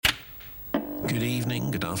Good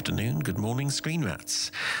evening, good afternoon, good morning, Screen Rats.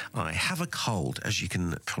 I have a cold, as you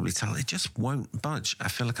can probably tell. It just won't budge. I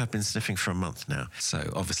feel like I've been sniffing for a month now.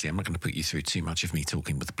 So obviously I'm not going to put you through too much of me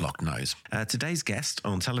talking with a blocked nose. Today's guest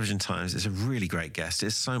on Television Times is a really great guest.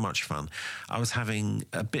 It's so much fun. I was having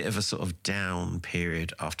a bit of a sort of down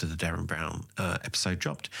period after the Darren Brown episode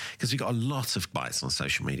dropped, because we got a lot of bites on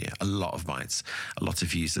social media, a lot of bites, a lot of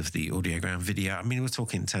views of the audiogram video. I mean, we're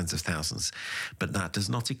talking tens of thousands, but that does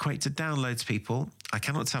not equate to downloads, people. I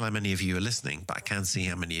cannot tell how many of you are listening, but I can see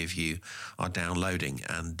how many of you are downloading,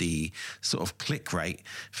 and the sort of click rate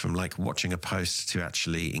from like watching a post to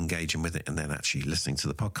actually engaging with it and then actually listening to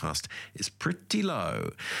the podcast is pretty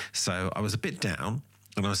low. So I was a bit down.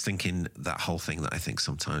 And I was thinking that whole thing that I think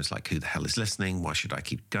sometimes, like, who the hell is listening? Why should I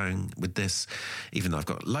keep going with this? Even though I've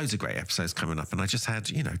got loads of great episodes coming up. And I just had,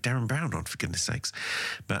 Darren Brown on, for goodness sakes.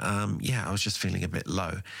 But I was just feeling a bit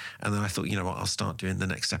low. And then I thought, you know what, I'll start doing the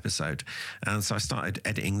next episode. And so I started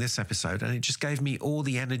editing this episode, and it just gave me all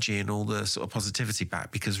the energy and all the sort of positivity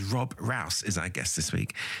back, because Rob Rouse is our guest this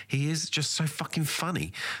week. He is just so fucking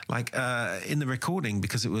funny. Like in the recording,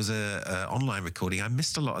 because it was a online recording, I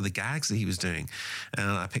missed a lot of the gags that he was doing. And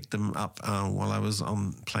I picked them up while I was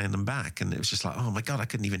on playing them back. And it was just like, oh my God, I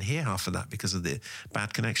couldn't even hear half of that because of the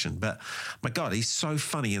bad connection. But my God, he's so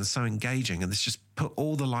funny and so engaging. And this just put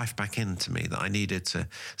all the life back into me that I needed to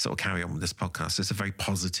sort of carry on with this podcast. It's a very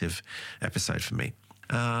positive episode for me.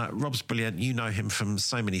 Rob's brilliant. You know him from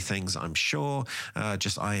so many things, I'm sure.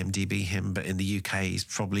 Just IMDb him, but in the UK, he's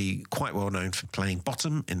probably quite well known for playing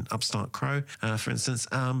Bottom in Upstart Crow, for instance.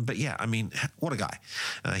 But yeah, I mean, what a guy.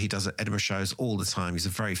 He does Edinburgh shows all the time. He's a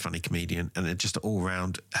very funny comedian and just an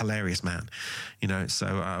all-round hilarious man, So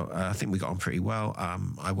I think we got on pretty well.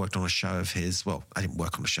 I worked on a show of his. Well, I didn't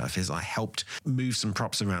work on a show of his. I helped move some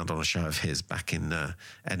props around on a show of his back in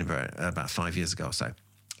Edinburgh about 5 years ago or so.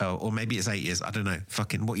 Oh, or maybe it's 8 years. I don't know.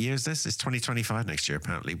 Fucking what year is this? It's 2025 next year,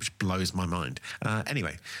 apparently, which blows my mind.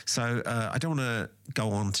 Anyway, so I don't want to go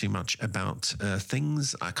on too much about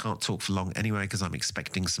things. I can't talk for long anyway, because I'm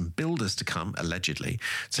expecting some builders to come, allegedly,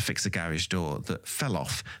 to fix a garage door that fell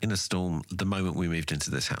off in a storm the moment we moved into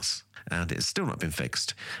this house. And it's still not been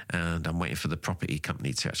fixed. And I'm waiting for the property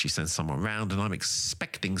company to actually send someone around. And I'm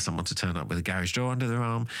expecting someone to turn up with a garage door under their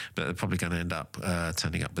arm, but they're probably going to end up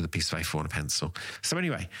turning up with a piece of A4 and a pencil. So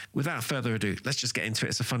anyway, without further ado, let's just get into it.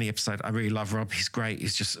 It's a funny episode. I really love Rob. He's great.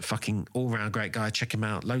 He's just a fucking all-round great guy. Check him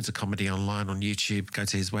out. Loads of comedy online on YouTube. Go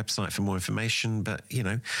to his website for more information. But,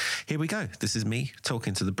 here we go. This is me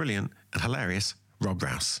talking to the brilliant and hilarious Rob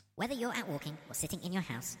Rouse. Whether you're out walking or sitting in your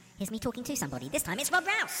house, here's me talking to somebody. This time it's Rob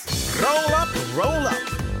Rouse. Roll up, roll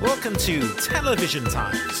up. Welcome to Television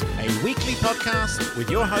Times, a weekly podcast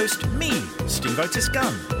with your host, me, Steve Otis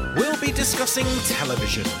Gunn. We'll be discussing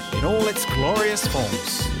television in all its glorious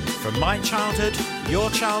forms. From my childhood,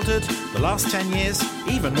 your childhood, the last 10 years,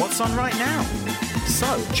 even what's on right now.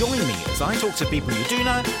 So join me as I talk to people you do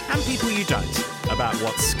know and people you don't about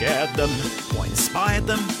what scared them, what inspired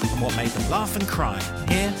them, and what made them laugh and cry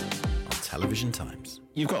here on Television Times.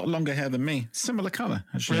 You've got longer hair than me. Similar colour,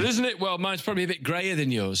 actually. Well, isn't it? Well, mine's probably a bit greyer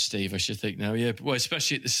than yours, Steve, I should think now. Yeah, well,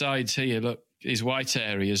 especially at the sides here. Look, his white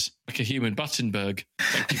areas, like a human Battenberg.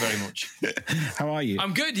 Thank you very much. How are you?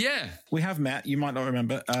 I'm good, yeah. We have met. You might not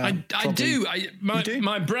remember. I do. You do?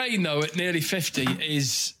 My brain, though, at nearly 50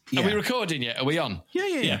 is... Yeah. Are we recording yet? Are we on?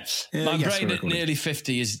 Yeah. My yes, brain at nearly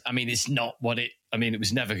 50 is... I mean, it's not what it... I mean, it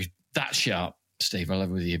was never that sharp, Steve, I'll have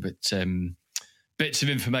with you, but bits of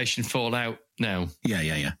information fall out now.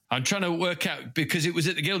 Yeah. I'm trying to work out, because it was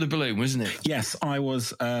at the Gilded Balloon, wasn't it? Yes, I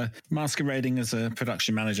was masquerading as a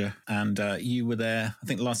production manager, and you were there. I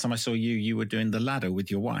think the last time I saw you, you were doing the ladder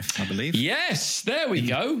with your wife, I believe. Yes, there we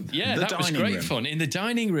go. Yeah, that was great fun. In the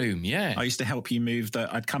dining room, yeah. I used to help you move.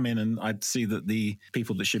 I'd come in and I'd see that the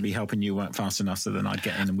people that should be helping you weren't fast enough, so then I'd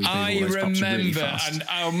get in and we'd move all those props really fast. And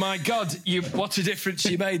oh my God, what a difference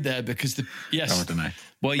you made there, because I don't know.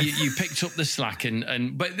 Well, you picked up the slack,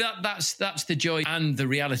 but that's the joy and the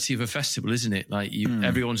reality of a festival, isn't it? Like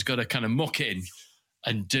everyone's got to kind of muck in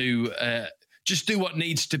and just do what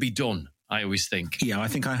needs to be done. I always think. Yeah, I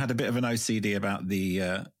think I had a bit of an OCD about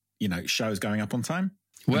the shows going up on time.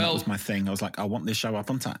 Well, that was my thing. I was like, I want this show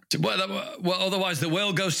up on time. Well, otherwise the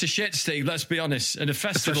world goes to shit, Steve. Let's be honest. And a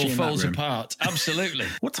festival falls apart. Absolutely.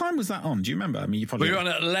 What time was that on? Do you remember? I mean, we were on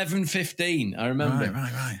at 11:15. I remember.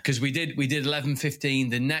 Right. Because we did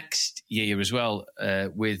 11:15 the next year as well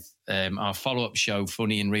with our follow-up show,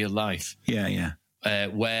 Funny in Real Life. Yeah.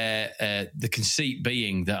 Where the conceit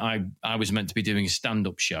being that I was meant to be doing a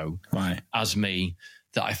stand-up show as me,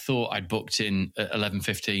 that I thought I'd booked in at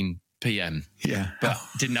 11:15 p.m. Yeah. but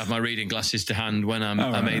didn't have my reading glasses to hand when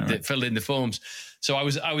filled in the forms. So I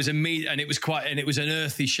was and it was an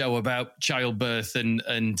earthy show about childbirth and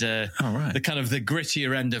the kind of the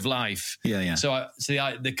grittier end of life. Yeah. So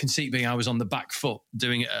the conceit being I was on the back foot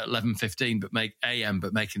doing it at 11:15, but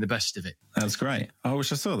making the best of it. That's great. I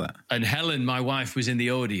wish I saw that. And Helen, my wife, was in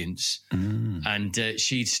the audience, and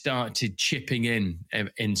she started chipping in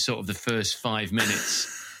sort of the first 5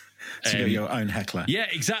 minutes. So you're your own heckler. Yeah,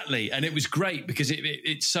 exactly. And it was great because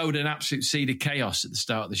it sowed an absolute seed of chaos at the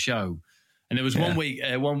start of the show. And there was one week,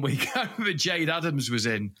 I remember Jade Adams was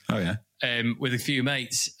in with a few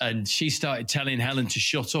mates, and she started telling Helen to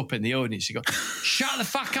shut up in the audience. She go, "Shut the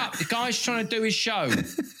fuck up. The guy's trying to do his show."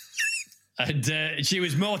 And she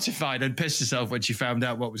was mortified and pissed herself when she found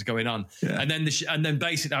out what was going on. Yeah. And then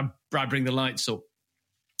basically I bring the lights up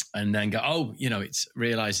and then go,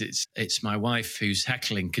 it's my wife who's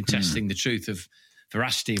heckling, contesting the truth of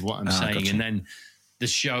veracity of what I'm saying. Gotcha. And then the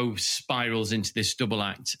show spirals into this double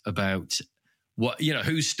act about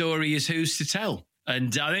whose story is whose to tell.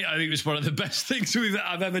 And I think it was one of the best things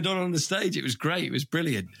I've ever done on the stage. It was great. It was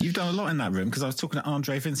brilliant. You've done a lot in that room, because I was talking to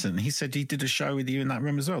Andre Vincent, and he said he did a show with you in that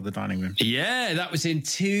room as well, the dining room. Yeah, that was in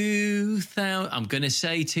 2000. I'm going to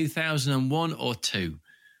say 2001 or 2.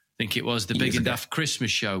 I think it was the Big and Daft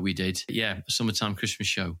Christmas show we did. Yeah, summertime Christmas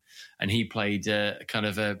show. And he played kind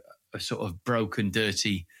of a sort of broken,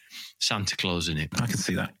 dirty Santa Claus in it. I can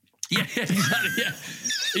see that. Yeah, exactly.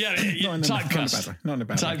 Yeah. Typecast. Not in a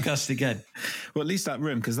bad way. Typecast again. Well, at least that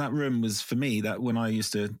room, because that room was, for me, that when I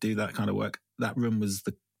used to do that kind of work, that room was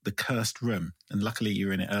the cursed room. And luckily you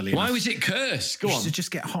were in it earlier. Why was it cursed? Go on. It used to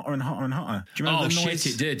just get hotter and hotter and hotter. Do you remember the noise?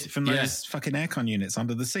 Shit, it did. From those fucking aircon units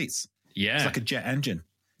under the seats? Yeah. It's like a jet engine.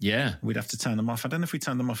 Yeah. We'd have to turn them off. I don't know if we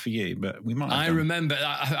turned them off for you, but we might have I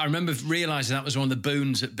remember realising that was one of the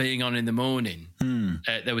boons at being on in the morning.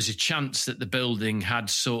 There was a chance that the building had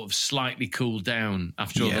sort of slightly cooled down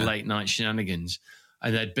after all the late night shenanigans,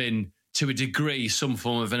 and there'd been, to a degree, some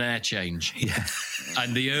form of an air change. Yeah.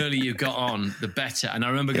 And the earlier you got on, the better. And I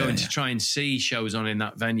remember going to try and see shows on in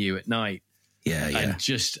that venue at night. Yeah. And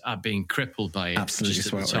just I've been crippled by it. Absolutely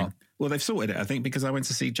sweltering. Well, they've sorted it, I think, because I went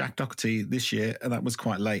to see Jack Doherty this year, and that was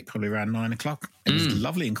quite late, probably around 9 o'clock. It was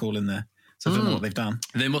lovely and cool in there. So I don't know what they've done.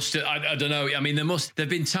 They must have, I don't know. I mean, there've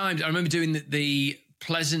been times, I remember doing the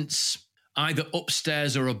Pleasance either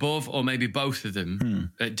upstairs or above, or maybe both of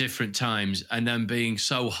them at different times, and then being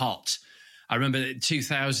so hot. I remember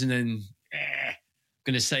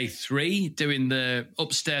 2003, doing the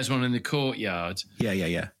upstairs one in the courtyard.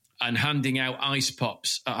 Yeah. And handing out ice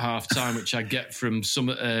pops at half time, which I get from some,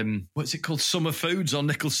 what's it called? Summer Foods on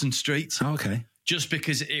Nicholson Street. Oh, okay. Just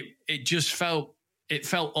because it just felt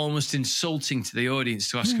almost insulting to the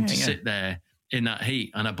audience to ask them to sit there in that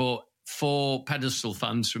heat. And I bought 4 pedestal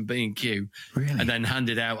fans from B&Q. Really? And then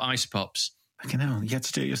handed out ice pops. Fucking hell, you had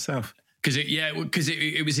to do it yourself. Because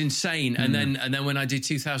it was insane. And then when I did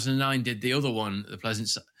 2009, did the other one, the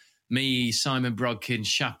Pleasance, me, Simon Brodkin,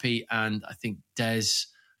 Shappy, and I think Des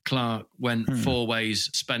Clark went 4 ways,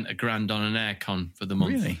 spent $1,000 on an aircon for the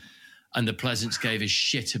month. Really? And the Pleasance gave a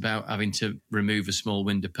shit about having to remove a small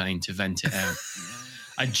window pane to vent it out.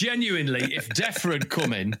 And genuinely, if DEFRA had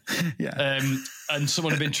come in and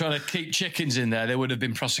someone had been trying to keep chickens in there, they would have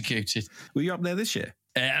been prosecuted. Were you up there this year?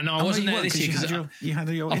 And I wasn't there this year because you had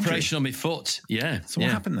your operation injury. on my foot. Yeah. So what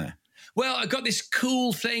happened there? Well, I got this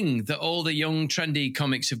cool thing that all the young trendy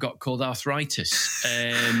comics have got called arthritis.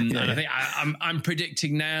 And I think I'm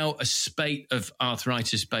predicting now a spate of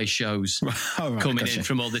arthritis-based shows coming in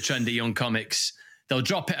from all the trendy young comics. They'll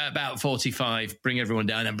drop it at about 45, bring everyone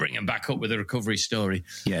down and bring them back up with a recovery story.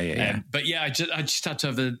 Yeah. But yeah, I just had to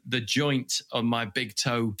have the joint on my big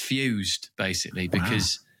toe fused, basically,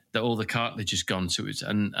 because all the cartilage is gone to it.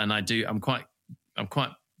 And I'm quite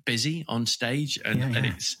busy on stage and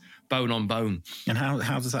it's bone on bone. And how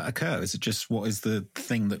does that occur? Is it just, what is the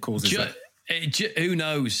thing that causes that? Who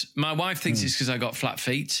knows? My wife thinks it's because I got flat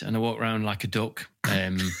feet and I walk around like a duck.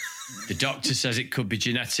 The doctor says it could be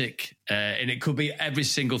genetic, and it could be every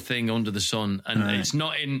single thing under the sun. And it's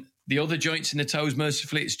not in the other joints in the toes,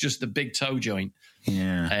 mercifully. It's just the big toe joint.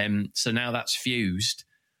 Yeah. So now that's fused.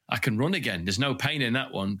 I can run again. There's no pain in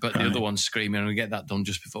that one, but the other one's screaming, and I'll get that done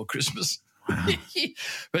just before Christmas. Wow.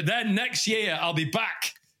 But then next year, I'll be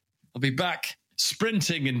back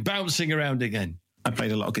sprinting and bouncing around again. I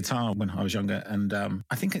played a lot of guitar when I was younger, and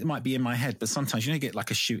I think it might be in my head, but sometimes you get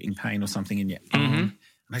like a shooting pain or something in your arm,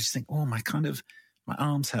 and I just think, my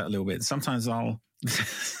arms hurt a little bit. Sometimes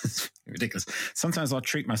it's ridiculous. Sometimes I'll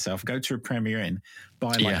treat myself, go to a Premier Inn,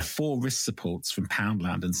 buy 4 wrist supports from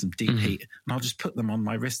Poundland and some deep heat, and I'll just put them on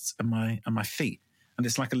my wrists and my feet. and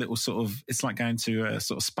it's like a little sort of, it's like going to a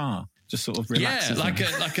sort of spa, just sort of relax. Yeah, like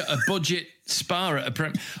a budget spa at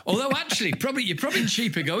a although actually, you're probably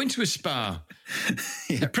cheaper going to a spa.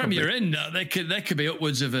 The Premier Inn, they could be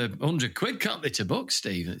upwards of £100, can't they, to book,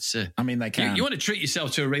 Steve? It's I mean, they can. You want to treat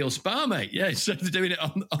yourself to a real spa, mate? Yeah, instead of doing it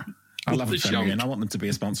on I love the the Premier Inn. I want them to be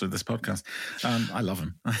a sponsor of this podcast. I love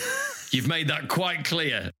them. You've made that quite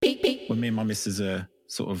clear. When me and my missus are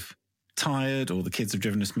sort of tired or the kids have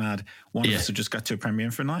driven us mad, one of us will just go to a Premier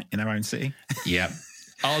Inn for a night in our own city. Yeah.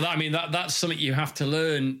 Oh, that's something you have to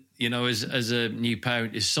learn, as a new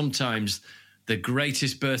parent, is sometimes the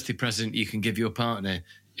greatest birthday present you can give your partner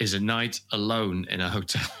is a night alone in a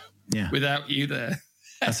hotel without you there.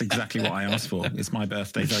 That's exactly what I asked for. It's my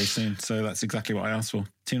birthday very soon, so that's exactly what I asked for.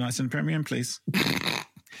 2 nights in the Premier Inn, please.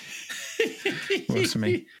 Works for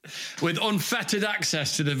me. With unfettered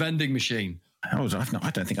access to the vending machine. I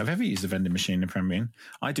don't think I've ever used a vending machine in the Premier Inn.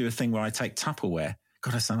 I do a thing where I take Tupperware.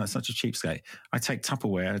 God, I sound like such a cheapskate. I take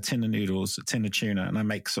Tupperware, a tin of noodles, a tin of tuna, and I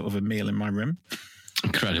make sort of a meal in my room.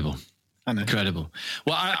 Incredible. I know. Incredible.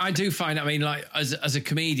 Well, I do find, like, as a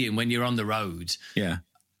comedian, when you're on the road,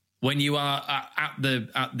 when you are at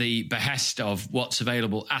the behest of what's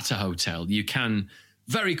available at a hotel, you can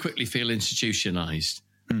very quickly feel institutionalized.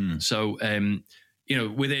 So,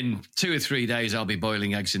 within 2 or 3 days, I'll be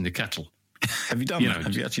boiling eggs in the kettle. Have you done that?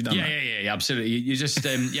 Have you actually done that? Yeah, absolutely. You just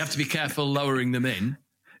you have to be careful lowering them in.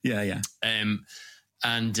 Yeah.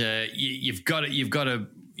 And you've got to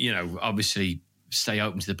obviously stay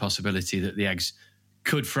open to the possibility that the eggs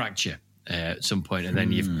could fracture at some point, and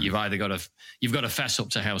then you've either got to fess up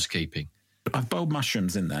to housekeeping. I've boiled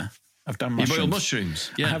mushrooms in there. I've done mushrooms. You boiled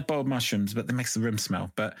mushrooms? Yeah. I have boiled mushrooms, but it makes the room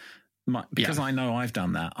smell. But because I know I've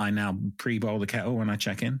done that, I now pre-boil the kettle when I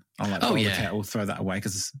check in. I'll boil the kettle, throw that away,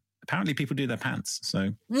 because apparently people do their pants.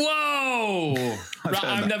 So whoa!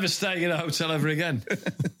 I'm never staying in a hotel ever again.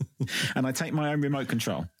 And I take my own remote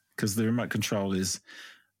control, because the remote control is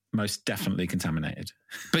most definitely contaminated.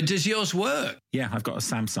 But does yours work? Yeah, I've got a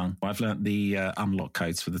Samsung. I've learnt the unlock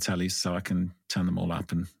codes for the tellies, so I can turn them all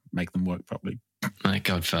up and make them work properly. My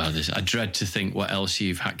godfathers. I dread to think what else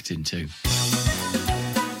you've hacked into.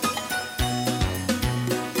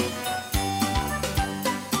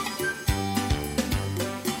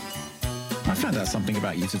 I found out something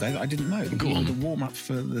about you today that I didn't know. Go on. The warm-up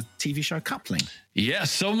for the TV show Coupling. Yeah,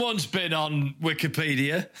 someone's been on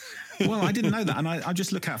Wikipedia. Well, I didn't know that, and I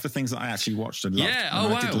just look out for things that I actually watched and loved. Yeah,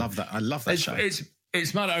 wow. I did love that. I love that show.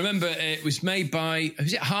 It's mad. I remember it was made by,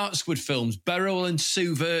 was it Hartswood Films, Beryl and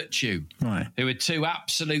Sue Virtue, right? Who were two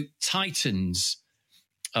absolute titans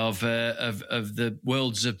of the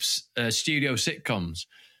worlds of studio sitcoms.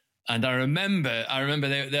 And I remember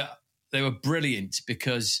they were brilliant,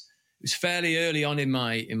 because it was fairly early on in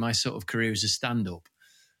my sort of career as a stand-up,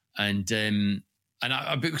 and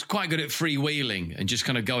I was quite good at freewheeling and just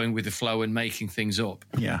kind of going with the flow and making things up.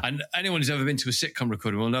 Yeah. And anyone who's ever been to a sitcom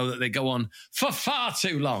recording will know that they go on for far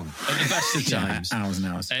too long at the best of times. Hours and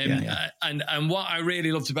hours. And what I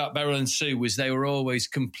really loved about Beryl and Sue was they were always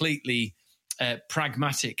completely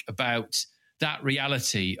pragmatic about that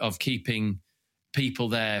reality of keeping people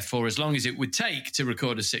there for as long as it would take to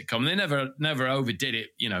record a sitcom. They never overdid it,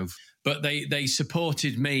 but they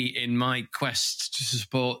supported me in my quest to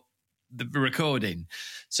support the recording.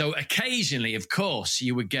 So occasionally, of course,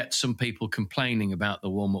 you would get some people complaining about the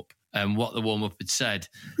warm-up and what the warm-up had said.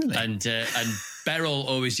 Really? And Beryl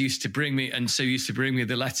always used to bring me, and Sue used to bring me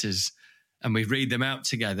the letters, and we'd read them out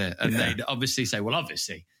together. And they'd obviously say, well,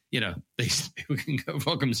 obviously, these people can go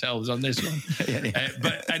fuck themselves on this one.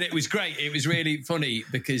 And it was great. It was really funny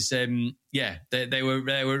because, they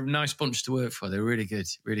were a nice bunch to work for. They were really good,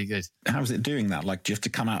 really good. How was it doing that? Like, do you have to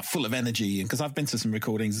come out full of energy? Because I've been to some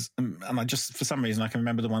recordings, and I just, for some reason, I can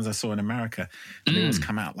remember the ones I saw in America. And they always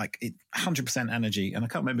come out like 100% energy. And I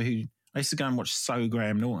can't remember who. I used to go and watch So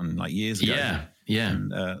Graham Norton like years ago. Yeah.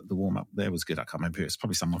 And the warm-up there was good. I can't remember who. It's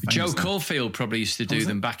probably someone famous. Jo Caulfield probably used to do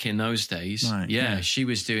them back in those days. Right, yeah, she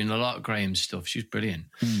was doing a lot of Graham's stuff. She was brilliant.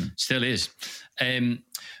 Still is.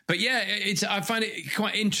 But yeah, I find it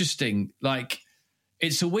quite interesting. Like,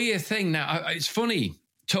 it's a weird thing now. It's funny,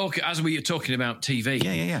 as we were talking about TV.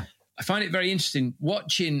 Yeah. I find it very interesting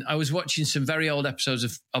I was watching some very old episodes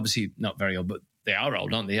of, obviously not very old, but they are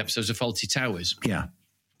old, aren't they? Episodes of Fawlty Towers. Yeah.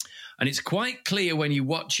 And it's quite clear when you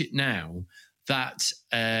watch it now that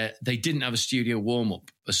they didn't have a studio warm-up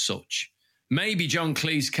as such. Maybe John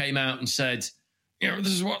Cleese came out and said, this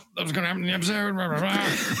is what was going to happen in the episode. Blah, blah,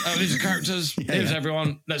 blah. These are characters. Here's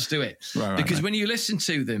everyone. Let's do it. Right, because when you listen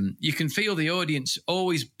to them, you can feel the audience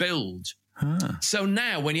always build So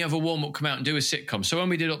now when you have a warm-up come out and do a sitcom, so when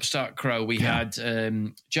we did Upstart Crow, we had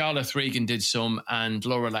Jarlath Regan did some and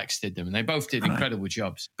Laura Lex did them, and they both did incredible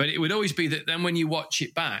jobs. But it would always be that then when you watch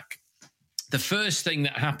it back, the first thing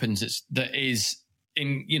that happens is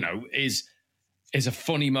a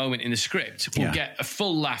funny moment in the script will get a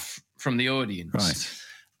full laugh from the audience. Right.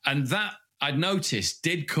 And that, I'd noticed,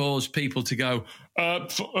 did cause people to go,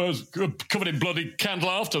 covered in bloody canned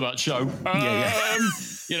laughter, that show.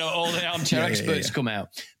 All the armchair experts come out.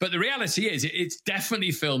 But the reality is, it's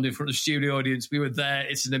definitely filmed in front of a studio audience. We were there.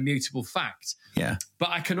 It's an immutable fact. Yeah. But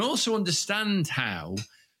I can also understand how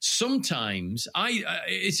sometimes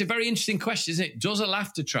it's a very interesting question, isn't it? Does a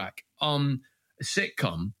laughter track on a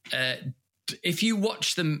sitcom, if you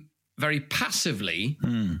watch them very passively,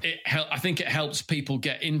 I think it helps people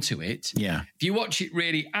get into it. Yeah. If you watch it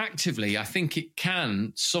really actively, I think it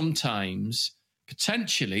can sometimes,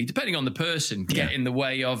 potentially, depending on the person, get in the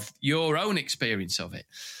way of your own experience of it.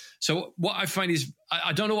 So what I find is,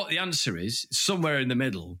 I don't know what the answer is, somewhere in the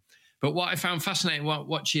middle, but what I found fascinating while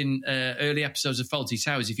watching early episodes of Fawlty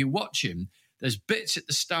Towers, if you watch them, there's bits at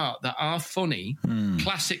the start that are funny,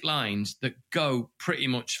 classic lines that go pretty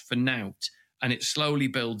much for naught. And it slowly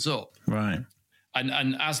builds up. Right.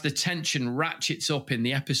 And as the tension ratchets up in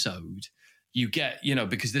the episode, you get,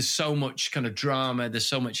 because there's so much kind of drama, there's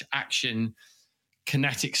so much action,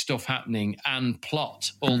 kinetic stuff happening and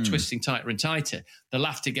plot all twisting tighter and tighter, the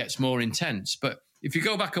laughter gets more intense. But if you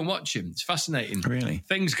go back and watch them, it's fascinating. Really?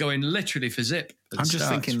 Things go in literally for zip. I'm just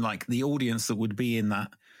thinking like the audience that would be in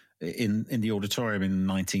that, in the auditorium in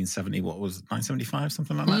 1970, 1975,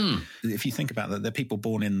 something like that. If you think about that, they're people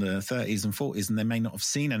born in the 30s and 40s, and they may not have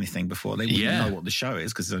seen anything before. They wouldn't know what the show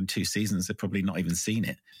is because there's only 2 seasons. They've probably not even seen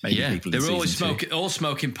it. Maybe people they're always smoking, all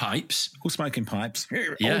smoking pipes. All smoking pipes.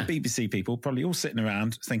 Old BBC people probably all sitting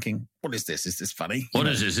around thinking, "What is this? Is this funny? What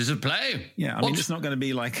is this? Is it a play? Yeah, I mean, it's not going to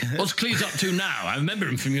be like what's Cleese up to now? I remember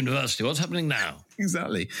him from university. What's happening now?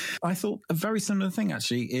 Exactly. I thought a very similar thing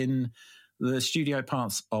actually in the studio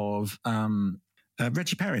parts of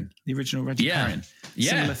Reggie Perrin, the original Reggie Perrin.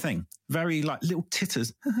 Similar thing. Very like little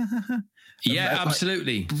titters.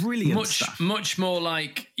 Absolutely. Brilliant stuff. Much more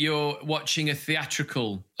like you're watching a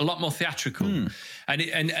lot more theatrical.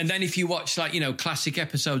 And then if you watch classic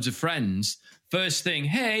episodes of Friends, first thing,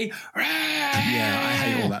 hey, yeah, I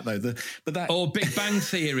hate all that though. Or Big Bang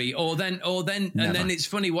Theory, or then and then it's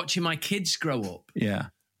funny watching my kids grow up. Yeah.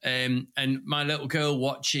 And my little girl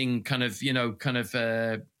watching kind of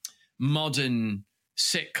modern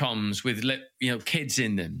sitcoms with kids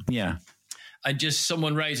in them. Yeah. And just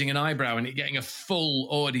someone raising an eyebrow and it getting a full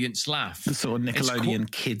audience laugh. The sort of Nickelodeon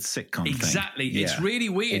kids sitcom thing. Exactly. Yeah. It's really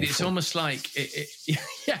weird. Awful. It's almost like,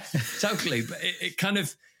 yeah, totally. But it kind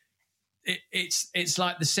of, it's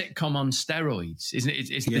like the sitcom on steroids, isn't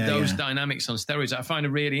it? It's those dynamics on steroids I find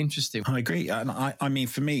are really interesting. I agree. And I mean,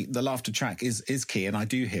 for me, the laughter track is key, and I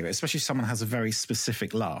do hear it, especially if someone has a very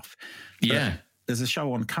specific laugh. But there's a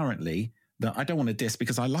show on currently that I don't want to diss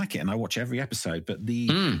because I like it and I watch every episode, but the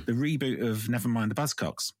reboot of Nevermind the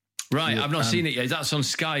Buzzcocks. Right, I've not seen it yet. That's on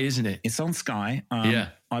Sky, isn't it? It's on Sky.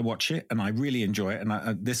 I watch it and I really enjoy it.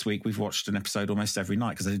 And this week we've watched an episode almost every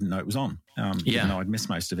night because I didn't know it was on. Even though I'd missed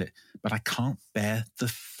most of it. But I can't bear the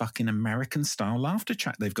fucking American-style laughter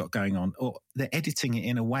track they've got going on. Or they're editing it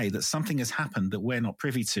in a way that something has happened that we're not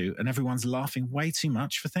privy to and everyone's laughing way too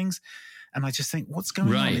much for things. And I just think, what's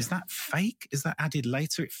going on? Is that fake? Is that added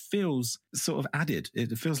later? It feels sort of added.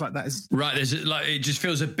 It feels like that is right. It just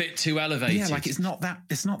feels a bit too elevated. Yeah, like it's not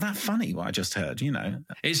that funny. What I just heard,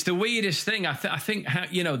 it's the weirdest thing. I think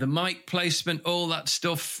how the mic placement, all that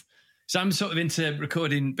stuff. So I'm sort of into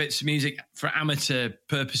recording bits of music for amateur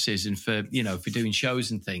purposes and for doing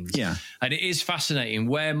shows and things. Yeah, and it is fascinating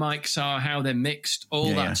where mics are, how they're mixed.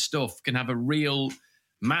 All that stuff can have a real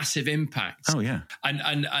massive impact. Oh yeah,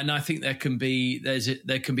 and I think there can be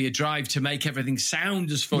a drive to make everything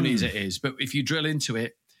sound as funny as it is. But if you drill into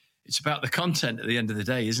it, it's about the content at the end of the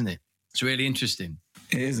day, isn't it? It's really interesting.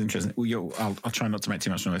 It is interesting. Well, I'll try not to make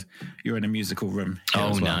too much noise. You're in a musical room. Here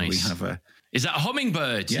as well. Nice. We have is that a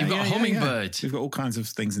hummingbird? You've got a hummingbird. We've got all kinds of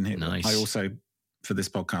things in here. Nice. I also, for this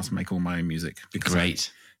podcast, make all my own music because I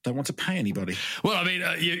don't want to pay anybody. Well, I mean,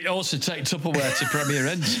 you also take Tupperware to Premier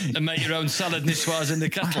Inn and make your own salad niçoise in the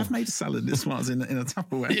kettle. I have made a salad niçoise in a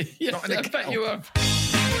Tupperware. Yeah, not in a kettle. Bet you have.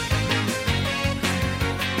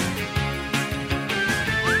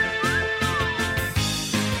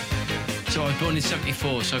 So I was born in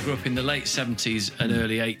 74, so I grew up in the late 70s and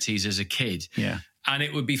early 80s as a kid. Yeah. And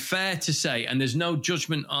it would be fair to say, and there's no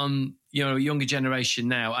judgment on a younger generation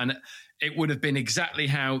now, and it would have been exactly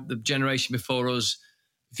how the generation before us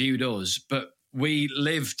viewed us, but we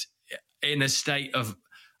lived in a state of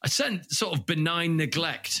a sort of benign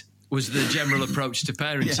neglect was the general approach to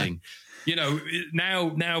parenting. You know,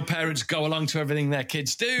 now parents go along to everything their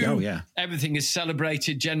kids do. Oh, yeah. Everything is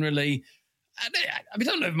celebrated generally. I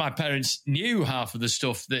don't know if my parents knew half of the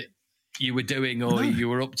stuff that you were doing or you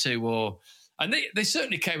were up to, and they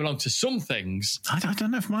certainly came along to some things. I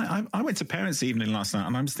don't know if I went to parents' evening last night,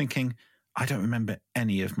 and I was thinking, I don't remember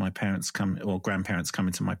any of my parents or grandparents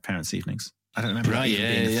coming to my parents' evenings. I don't remember that even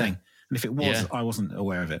being a thing. And if it was, I wasn't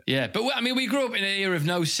aware of it. Yeah, but I mean, we grew up in an era of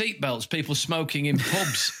no seatbelts, people smoking in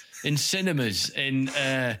pubs. In cinemas, in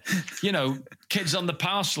kids on the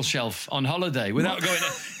parcel shelf on holiday without going.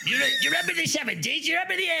 Do you remember the 70s? Do you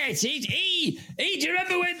remember the 80s? Do you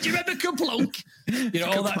remember Kaplunk? You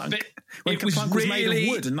know all that bit. When Kaplunk was made of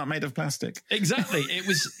wood and not made of plastic. Exactly. It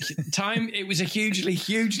was time. It was a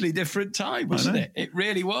hugely different time, wasn't it? It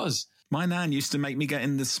really was. My nan used to make me get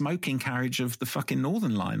in the smoking carriage of the fucking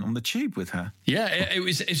Northern Line on the tube with her. Yeah,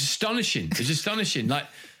 it's astonishing. It's astonishing. Like.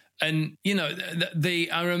 And you know,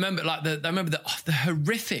 I remember the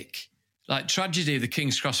horrific tragedy of the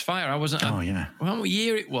King's Cross fire. I wasn't. What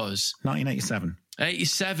year it was? 1987.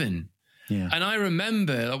 87. Yeah. And I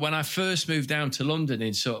remember when I first moved down to London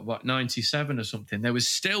in sort of 97 or something. There was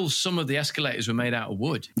still some of the escalators were made out of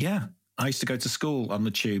wood. Yeah. I used to go to school on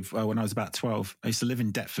the tube when I was about 12. I used to live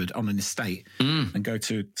in Deptford on an estate and go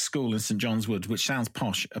to school in St John's Wood, which sounds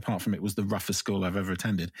posh. Apart from it was the roughest school I've ever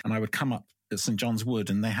attended. And I would come up at St John's Wood,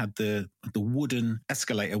 and they had the wooden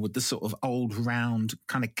escalator with the sort of old round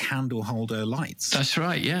kind of candle holder lights. That's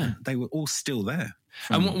right, yeah. They were all still there.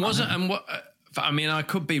 I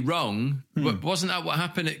could be wrong, but wasn't that what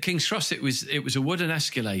happened at King's Cross? It was a wooden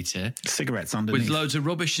escalator, cigarettes underneath, with loads of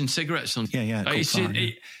rubbish and cigarettes on. Yeah.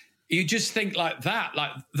 You just think like that,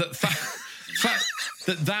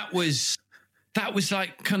 that was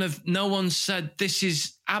like kind of no one said this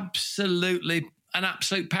is absolutely an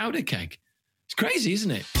absolute powder keg. It's crazy,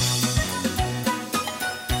 isn't it?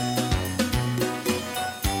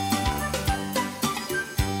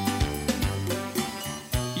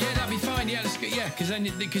 Yeah, that'd be fine. Yeah,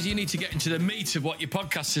 because you need to get into the meat of what your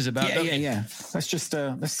podcast is about. Yeah. Let's just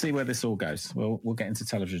let's see where this all goes. We'll get into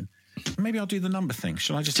television. Maybe I'll do the number thing.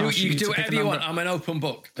 Shall I just ask you do to whatever you want? I'm an open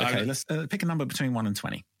book. Okay, let's pick a number between 1 and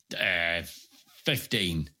 20.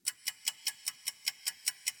 15.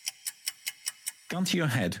 Gun to your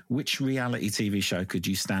head, which reality TV show could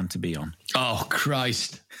you stand to be on? Oh,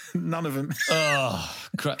 Christ. None of them. Oh,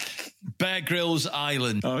 Bear Grylls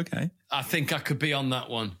Island. Oh, okay. I think I could be on that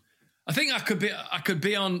one. I think I could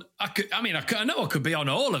be on, I know I could be on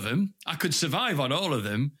all of them. I could survive on all of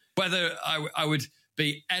them. Whether I would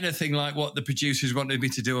be anything like what the producers wanted me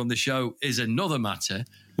to do on the show is another matter.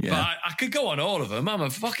 Yeah. But I could go on all of them. I'm a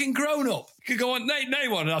fucking grown-up. I could go on,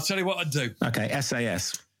 name one, and I'll tell you what I'd do. Okay,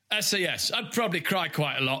 SAS. SAS. I'd probably cry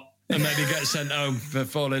quite a lot and maybe get sent home for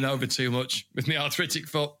falling over too much with my arthritic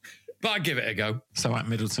foot. But I'd give it a go. So at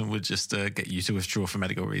Middleton would just get you to withdraw for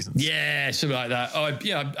medical reasons? Yeah, something like that.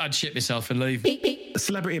 I'd shit myself and leave.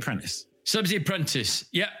 Celebrity Apprentice. Celebrity Apprentice.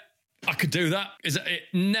 Yeah, I could do that. It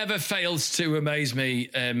never fails to amaze me.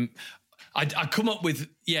 I'd come up with,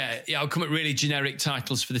 I'd come up with really generic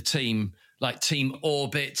titles for the team, like Team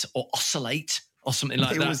Orbit or Oscillate or something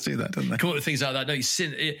like that. They always do that, don't they? Come up with things like that, don't you?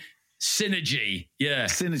 Synergy, yeah.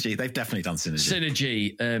 Synergy, they've definitely done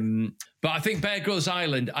Synergy. But I think Bear Grylls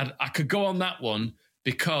Island, I could go on that one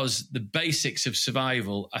because the basics of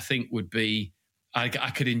survival, I think, would be, I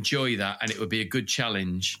could enjoy that and it would be a good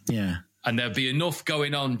challenge. Yeah. And there'd be enough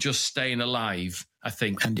going on just staying alive, I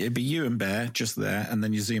think. And it'd be you and Bear just there, and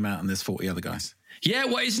then you zoom out and there's 40 other guys. Yeah,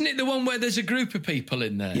 well, isn't it the one where there's a group of people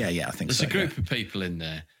in there? Yeah, I think there's a group of people in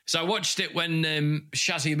there. So I watched it when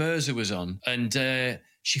Shazzy Mirza was on, and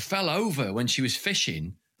she fell over when she was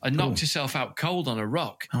fishing and knocked herself out cold on a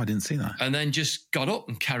rock. Oh, I didn't see that. And then just got up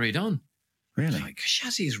and carried on. Really? Like,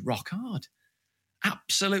 Shazzy is rock hard.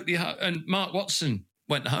 Absolutely hard. And Mark Watson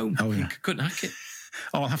went home. Oh, yeah. Couldn't hack it.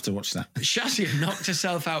 Oh, I'll have to watch that. Shazzy had knocked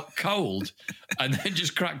herself out cold and then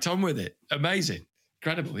just cracked on with it. Amazing.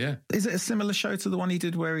 Incredible, yeah. Is it a similar show to the one he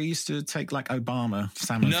did where he used to take like Obama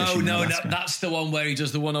salmon fishing? No, that's the one where he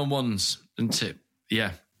does the one-on-ones, isn't it?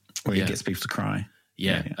 Yeah. Where he gets people to cry.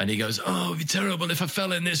 Yeah. And he goes, oh, it'd be terrible if I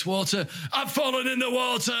fell in this water. I've fallen in the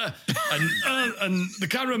water. And the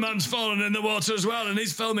cameraman's fallen in the water as well, and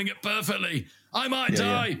he's filming it perfectly. I might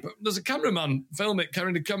die. But there's a cameraman film it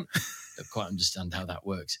carrying the camera. I don't quite understand how that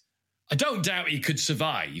works. I don't doubt he could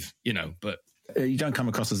survive, but... you don't come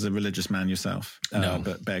across as a religious man yourself. No.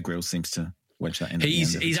 But Bear Grylls seems to wedge that in.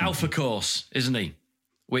 He's Alpha Course, isn't he?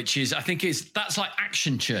 Which is, I think that's like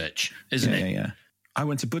Action Church, isn't it? Yeah. I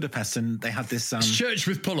went to Budapest and they had this church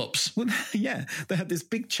with pull-ups. Well, yeah, they had this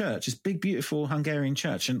big church, this big, beautiful Hungarian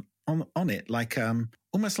church, and on it, like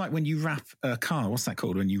almost like when you wrap a car. What's that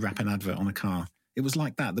called? When you wrap an advert on a car? It was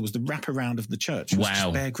like that. There was the wraparound of the church. It was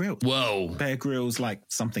just Bear Grylls. Whoa. Bear Grylls, like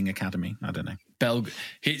something Academy. I don't know.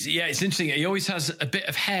 It's interesting. He always has a bit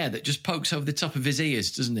of hair that just pokes over the top of his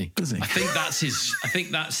ears, doesn't he? Does he? I think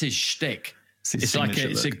that's his shtick. It's like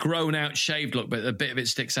it's a grown out shaved look, but a bit of it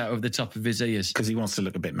sticks out over the top of his ears because he wants to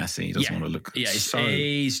look a bit messy. He doesn't want to look. Yeah,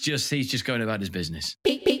 he's just going about his business.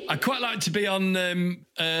 I quite like to be on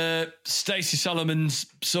Stacey Solomon's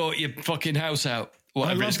 "Sort Your Fucking House Out."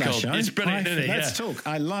 Whatever it's called. Show. It's brilliant, isn't it? Let's talk.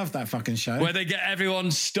 I love that fucking show. Where they get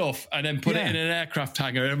everyone's stuff and then put it in an aircraft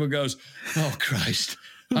hangar and everyone goes, "Oh, Christ,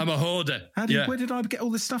 I'm a hoarder." Where did I get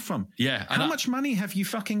all this stuff from? Yeah. How much money have you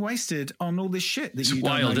fucking wasted on all this shit that you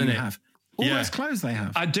wild, don't know isn't you have? All those clothes they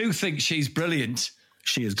have. I do think she's brilliant.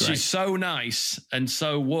 She is great. She's so nice and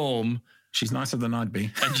so warm. She's nicer than I'd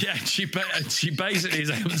be. And yeah, she basically is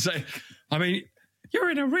able to say, I mean, you're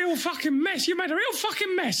in a real fucking mess. You made a real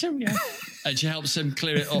fucking mess, haven't you? And she helps him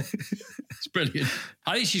clear it up. It's brilliant.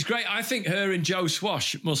 I think she's great. I think her and Joe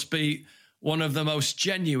Swash must be one of the most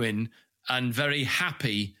genuine and very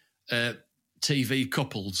happy TV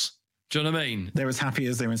couples. Do you know what I mean? They're as happy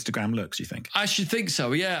as their Instagram looks, you think? I should think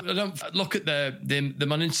so, yeah. I don't look at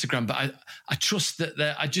them on Instagram, but I trust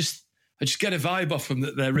that I just get a vibe off them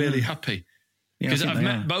that they're really happy. Because I've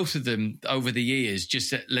met both of them over the years,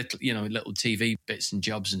 just at little TV bits and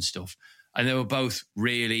jobs and stuff. And they were both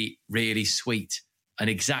really, really sweet and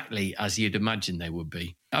exactly as you'd imagine they would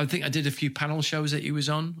be. I think I did a few panel shows that he was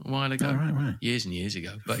on a while ago. Oh, right. Years and years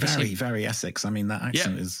ago. But very Essex. I mean, that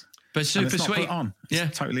accent is... But super sweet. Put on.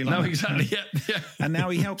 It's totally like that. Exactly. Yeah. And now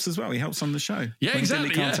he helps as well. He helps on the show. Yeah, when exactly.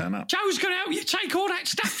 Billy can't turn up. Joe's going to help you take all that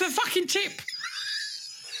stuff for fucking tip.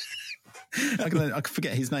 I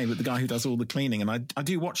forget his name, but the guy who does all the cleaning, and I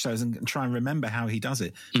do watch those and try and remember how he does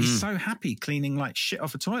it. He's so happy cleaning like shit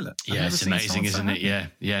off a toilet. Yeah, it's amazing, isn't it? Yeah.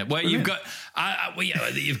 Well, brilliant.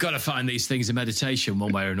 you've got to find these things in meditation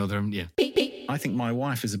one way or another. Yeah. I think my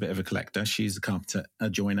wife is a bit of a collector. She's a carpenter, a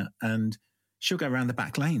joiner, and she'll go around the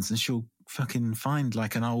back lanes and she'll fucking find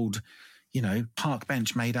like an old, park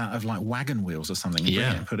bench made out of like wagon wheels or something and bring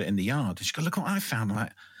it and put it in the yard. And she go, look what I found. I'm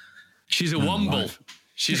like, she's a womble.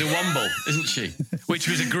 She's a womble, isn't she? Which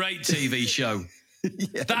was a great TV show.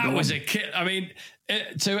 That was a kid. I mean,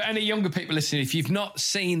 to any younger people listening, if you've not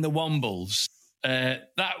seen The Wombles,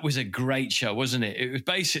 that was a great show, wasn't it? It was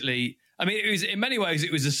basically, I mean, it was in many ways,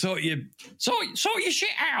 it was a sort your shit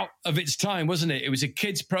out of its time, wasn't it? It was a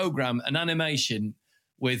kids program, an animation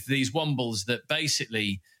with these Wombles that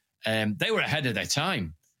basically, they were ahead of their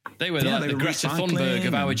time. They were like the Greta Thunberg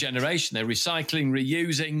of our generation. They're recycling,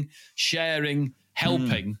 reusing, sharing,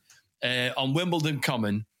 helping on Wimbledon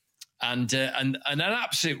Common, and an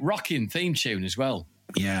absolute rocking theme tune as well.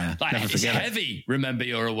 Yeah, it's heavy. Remember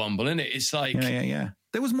You're a Womble, isn't it? It's like yeah.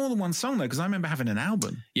 There was more than one song though, because I remember having an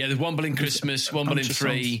album. Yeah, the Womble in Christmas, Womble in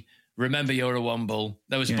Free, Remember You're a Womble.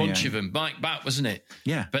 There was a bunch of them. Mike Batt, wasn't it?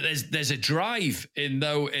 Yeah. But there's a drive in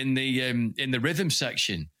the rhythm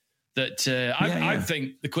section that I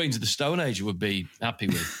think the Queens of the Stone Age would be happy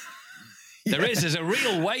with. There's a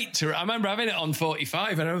real weight to it. I remember having it on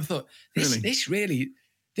 45 and I thought, this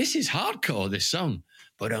is hardcore, this song.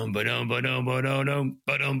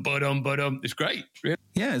 It's great. Really.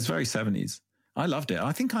 Yeah, it's very 70s. I loved it.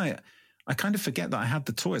 I think I kind of forget that I had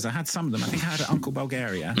the toys. I had some of them. I think I had Uncle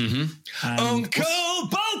Bulgaria. Uncle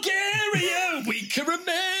Bulgaria, we can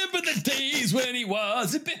remember the days when he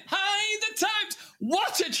was behind the times.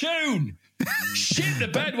 What a tune! Shit the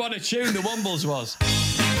bed, what a tune the Wombles was.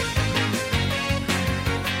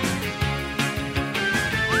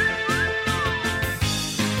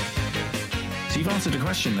 You've answered a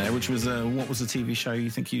question there, which was what was the TV show you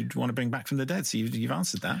think you'd want to bring back from the dead? So you've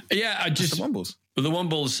answered that. Yeah, the Wombles. The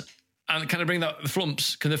Wombles. And can I bring the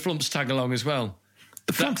Flumps? Can the Flumps tag along as well?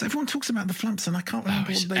 The Flumps. Everyone talks about the Flumps, and I can't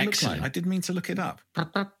remember what they look like. I did mean to look it up.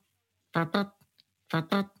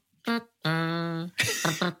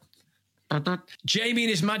 Jamie and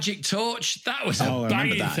his magic torch. That was a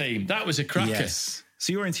banging theme. That was a cracker. Yes.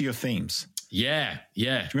 So you're into your themes. Yeah. Do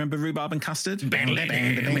you remember Rhubarb and Custard? That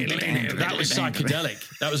was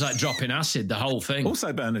psychedelic. That was like dropping acid, the whole thing.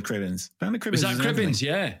 Also Bernard Cribbins. Was that Cribbins?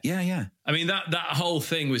 Yeah. Yeah. I mean, that whole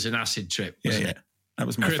thing was an acid trip, wasn't it? That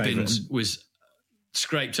was my favourite. Cribbins was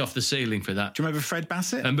scraped off the ceiling for that. Do you remember Fred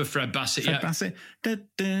Bassett? Remember Fred Bassett, Bassett. Do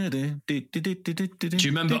you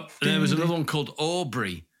remember there was another one called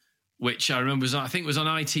Aubrey, which I remember was on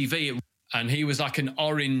ITV, and he was like an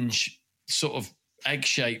orange sort of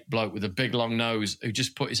egg-shaped bloke with a big long nose who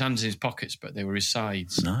just put his hands in his pockets, but they were his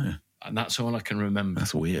sides. No. And that's all I can remember.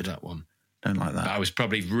 That's weird. That one. Don't like that. But I was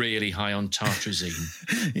probably really high on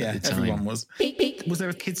tartrazine. Yeah, at the time. everyone was. Beep, beep. Was there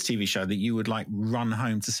a kids' TV show that you would like run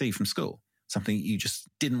home to see from school? Something you just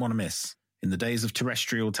didn't want to miss in the days of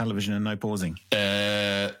terrestrial television and no pausing?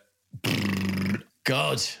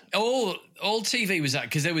 God. All TV was that,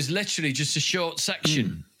 because there was literally just a short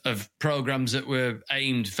section of programmes that were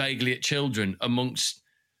aimed vaguely at children amongst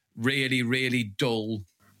really, really dull,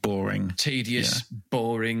 boring, tedious,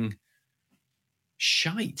 boring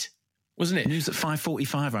shite, wasn't it? News at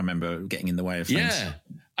 5:45, I remember getting in the way of things. Yeah.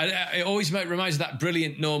 It always reminds of that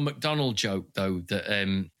brilliant Norm Macdonald joke, though, that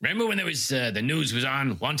remember when there was the news was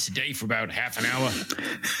on once a day for about half an hour?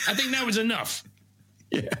 I think that was enough.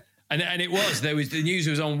 Yeah. And it was. The news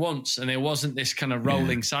was on once, and there wasn't this kind of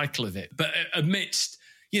rolling cycle of it. But amidst,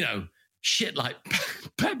 shit like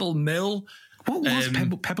Pebble Mill. What was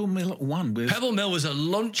Pebble Mill at 1? Pebble Mill was a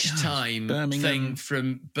lunchtime thing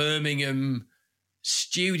from Birmingham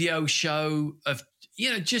studio show of,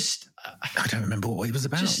 just... I don't remember what it was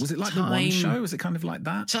about. Was it like the One Show? Was it kind of like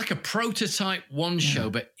that? It's like a prototype One Show,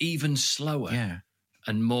 but even slower. Yeah.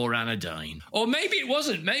 And more anodyne. Or maybe it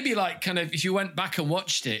wasn't. Maybe like kind of, if you went back and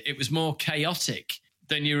watched it, it was more chaotic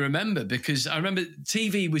than you remember, because I remember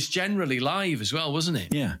TV was generally live as well, wasn't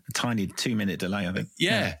it? Yeah. A tiny 2-minute delay, I think.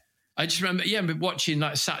 Yeah. I just remember watching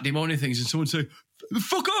like Saturday morning things and someone say,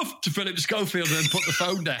 fuck off, to Philip Schofield, and then put the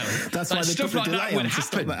phone down. That's why they stuff put the like delay that on to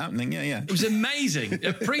stop that happening. Yeah, yeah. It was amazing.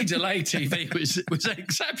 Pre-delay TV was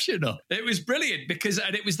exceptional. It was brilliant because,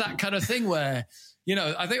 and it was that kind of thing where,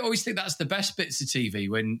 I always think that's the best bits of TV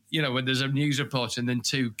when there's a news report and then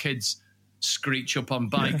two kids screech up on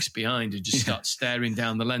bikes behind and just start staring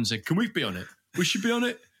down the lens and, can we be on it? We should be on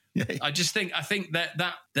it. Yeah. I think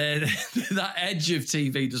that edge of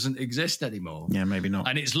TV doesn't exist anymore. Yeah, maybe not.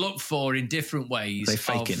 And it's looked for in different ways. They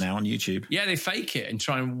fake it now on YouTube. Yeah, they fake it and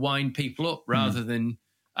try and wind people up rather than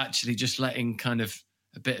actually just letting kind of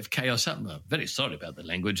a bit of chaos happen. I'm very sorry about the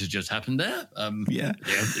language that just happened there.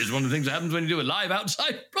 It's one of the things that happens when you do a live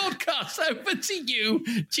outside broadcast. Over to you,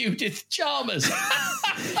 Judith Chalmers.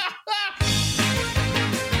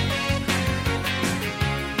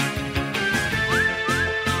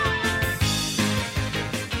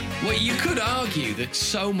 Well, you could argue that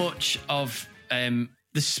so much of the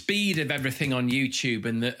speed of everything on YouTube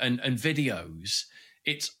and videos,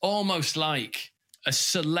 it's almost like a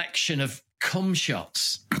selection of cum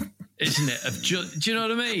shots, isn't it? Do you know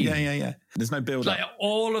what I mean? Yeah. There's no build-up. Like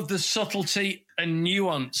all of the subtlety and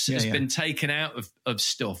nuance has been taken out of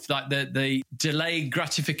stuff, like the delayed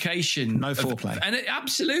gratification. No foreplay. And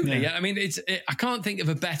absolutely. Yeah. I mean, I can't think of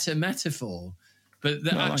a better metaphor. But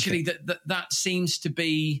that seems to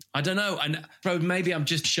be, I don't know, and maybe I'm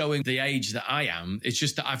just showing the age that I am. It's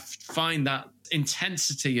just that I find that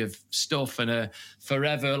intensity of stuff and a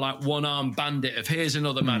forever like one-armed bandit of here's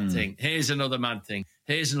another mad thing, here's another mad thing,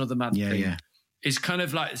 here's another mad thing. Is kind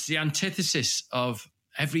of like it's the antithesis of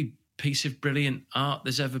every piece of brilliant art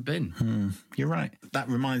there's ever been. You're right. That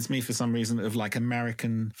reminds me for some reason of like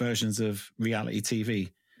American versions of reality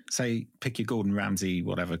TV. Say, pick your Gordon Ramsay,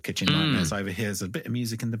 whatever, Kitchen Nightmares over here. There's a bit of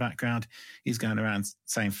music in the background. He's going around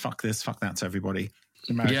saying, fuck this, fuck that to everybody.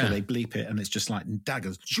 In America, they bleep it, and it's just like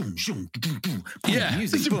daggers. Zoom, zoom, boom, boom, boom,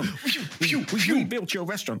 music, boom. We built your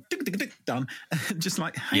restaurant. Done. Just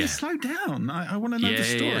like, hey, slow down. I want to know the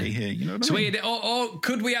story here. You know what I mean? Or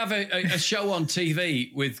could we have a show on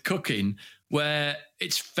TV with cooking where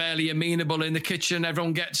it's fairly amenable in the kitchen,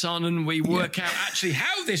 everyone gets on and we work out actually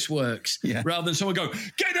how this works, rather than someone go,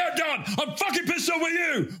 get that done, I'm fucking pissed off with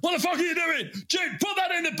you, what the fuck are you doing? Dude, put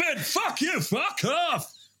that in the bin, fuck you, fuck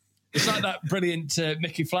off. It's like that brilliant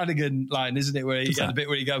Mickey Flanagan line, isn't it, where the bit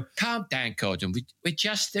where you go, calm down, Gordon, we're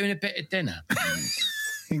just doing a bit of dinner.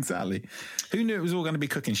 Exactly. Who knew it was all going to be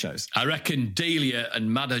cooking shows? I reckon Delia and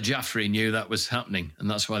Madda Jaffrey knew that was happening, and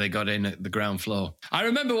that's why they got in at the ground floor. I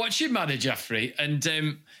remember watching Madda Jaffrey, and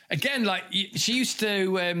again, like she used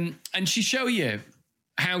to, and she show you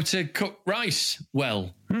how to cook rice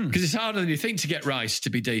well, because it's harder than you think to get rice to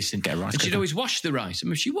be decent. And she'd always wash the rice. I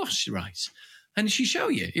mean, she washed the rice. And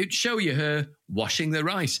it'd show you her washing the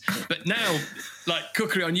rice. But now, like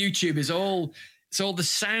cookery on YouTube is all the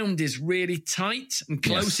sound is really tight and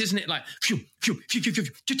close, isn't it? Like, eating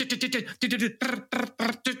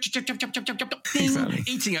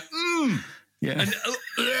it. Yeah. And,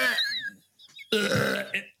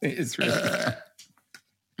 it's really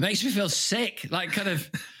makes me feel sick. Like, kind of,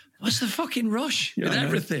 what's the fucking rush with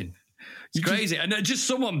everything? It's crazy. And just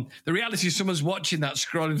the reality is someone's watching that,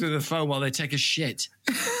 scrolling through the phone while they take a shit.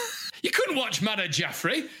 You couldn't watch Madda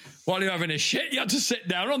Jaffrey while you're having a shit. You had to sit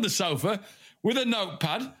down on the sofa with a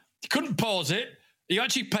notepad. You couldn't pause it. You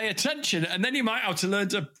actually pay attention, and then you might have to learn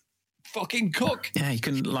to fucking cook. Yeah, you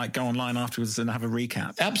can like go online afterwards and have a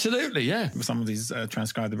recap. Absolutely, yeah. Somebody's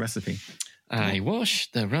transcribed the recipe. I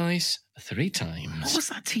wash the rice 3 times. What was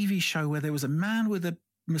that TV show where there was a man with a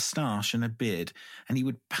moustache and a beard, and he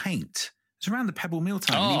would paint? It was around the Pebble Meal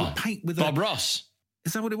time. And he would paint with Bob Ross.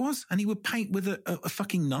 Is that what it was? And he would paint with a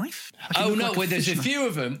fucking knife? Oh, no, there's a few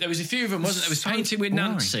of them. There was a few of them, wasn't there? It was painting with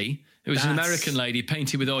Nancy. It was an American lady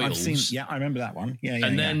painted with oils. I remember that one. Yeah.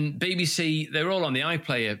 And then BBC, they were all on the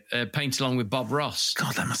iPlayer, paint along with Bob Ross.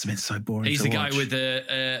 God, that must have been so boring. He's the guy with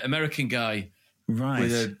the American guy with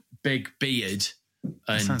a big beard.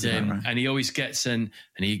 And he always gets and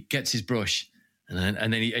he gets his brush and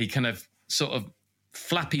then he kind of sort of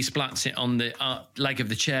flappy splats it on the leg of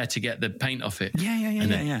the chair to get the paint off it.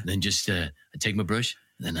 Yeah. Then just I take my brush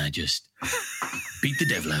and then I just beat the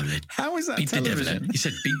devil out of it. How is that beat television? The devil out. He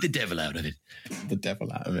said beat the devil out of it. The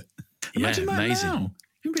devil out of it. Yeah, Imagine that amazing. now.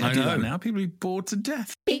 You can do that now. People are bored to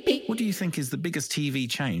death. What do you think is the biggest TV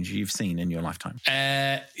change you've seen in your lifetime?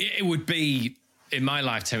 It would be, in my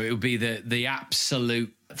lifetime, it would be the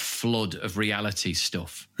absolute flood of reality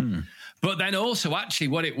stuff. But then also, actually,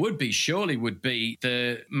 what it would be, surely, would be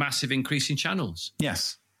the massive increase in channels.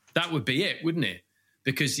 Yes. That would be it, wouldn't it?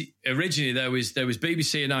 Because originally there was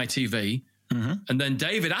BBC and ITV, and then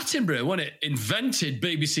David Attenborough, wasn't it, invented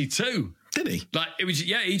BBC Two. Did he? Like, it was,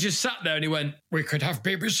 yeah, he just sat there and he went, we could have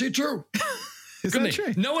BBC Two. Is that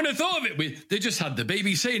true? No one had thought of it. They just had the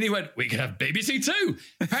BBC, and he went, "We could have BBC Two."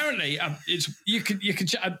 Apparently, I'm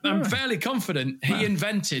fairly confident he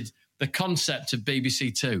invented the concept of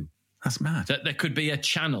BBC Two. That's mad. That there could be a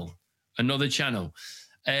channel, another channel,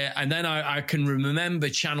 and then I can remember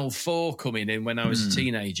Channel 4 coming in when I was a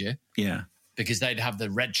teenager. Yeah, because they'd have the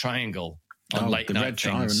red triangle on late night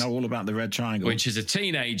things. I know all about the red triangle, which as a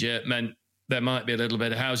teenager meant there might be a little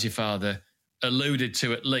bit of How's Your Father alluded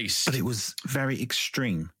to at least. But it was very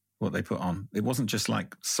extreme what they put on. It wasn't just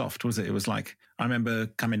like soft, was it? It was like, I remember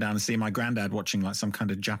coming down and seeing my granddad watching like some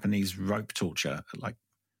kind of Japanese rope torture. Like,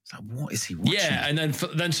 what is he watching? Yeah, and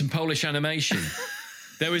then some Polish animation.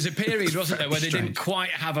 There was a period, wasn't there, where they didn't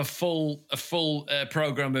quite have a full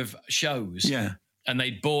program of shows. Yeah, and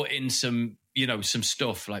they bought in some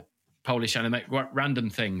stuff like Polish random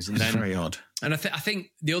things, and then very odd. And I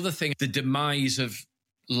think the other thing, the demise of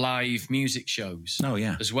live music shows. Oh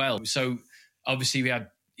yeah, as well. So obviously we had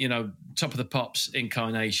Top of the Pops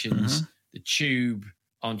incarnations, the Tube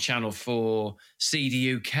on Channel 4,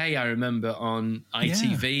 CD UK, I remember on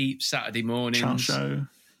ITV Saturday mornings,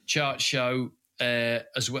 chart show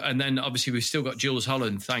as well. And then obviously we've still got Jules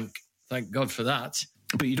Holland. Thank God for that.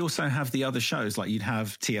 But you'd also have the other shows, like you'd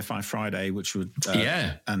have TFI Friday, which would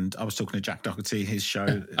and I was talking to Jack Doherty, his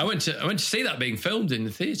show. I went to see that being filmed in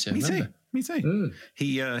the theatre. Me too.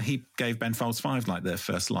 He gave Ben Folds 5 like their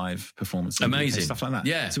first live performance. Amazing stuff like that.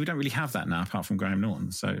 Yeah. So we don't really have that now, apart from Graham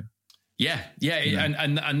Norton. So yeah.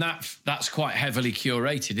 And that's quite heavily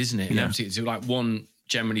curated, isn't it? Yeah. It's like one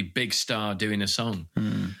generally big star doing a song.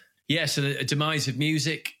 Yeah. So the demise of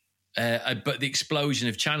music. But the explosion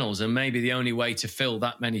of channels, and maybe the only way to fill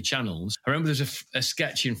that many channels. I remember there was a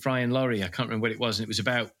sketch in Fry and Laurie, I can't remember what it was, and it was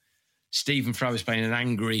about Stephen Fry was playing an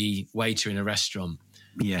angry waiter in a restaurant.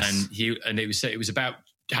 Yes. And it was about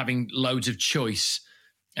having loads of choice,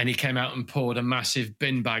 and he came out and poured a massive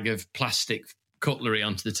bin bag of plastic cutlery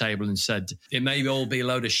onto the table and said, it may all be a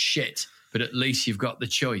load of shit, but at least you've got the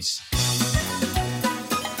choice.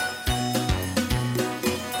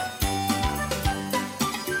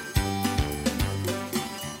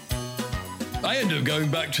 I ended up going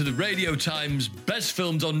back to the Radio Times best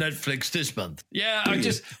films on Netflix this month. Yeah,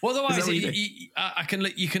 otherwise you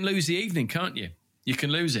can lose the evening, can't you? You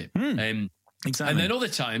can lose it. Exactly. And then other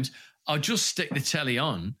times I'll just stick the telly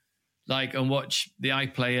on, and watch the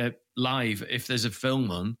iPlayer live if there's a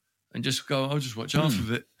film on, and just go, I'll just watch half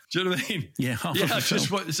of it. Do you know what I mean? Yeah, you do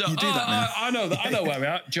that now. I know that. I know where we're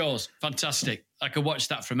at. Jaws, fantastic. I could watch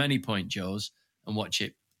that from any point, Jaws, and watch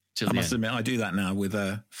it. I must admit, I do that now with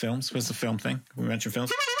films. Where's the film thing? We mentioned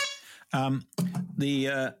films.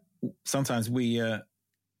 Sometimes we'll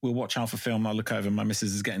watch half a film. I'll look over. My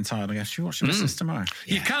missus is getting tired. I go, should we watch the rest of this tomorrow?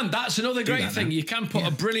 Yeah. You can. That's another great thing. Now. You can put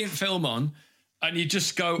a brilliant film on, and you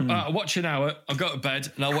just go, I'll watch an hour. I'll go to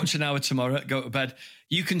bed, and I'll watch an hour tomorrow. Go to bed.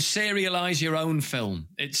 You can serialize your own film.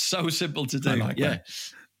 It's so simple to do. I like that.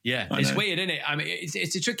 Yeah. It's weird, isn't it? I mean,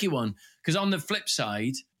 it's a tricky one because on the flip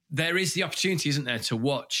side, there is the opportunity, isn't there, to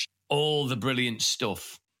watch all the brilliant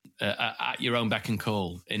stuff at your own beck and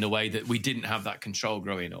call in a way that we didn't have that control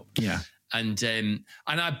growing up. Yeah. And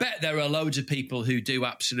I bet there are loads of people who do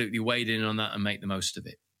absolutely wade in on that and make the most of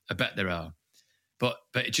it. I bet there are. But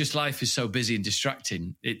just life is so busy and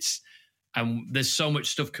distracting. And there's so much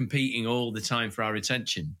stuff competing all the time for our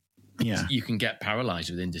attention. Yeah. You can get paralyzed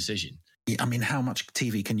with indecision. I mean, how much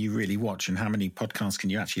TV can you really watch, and how many podcasts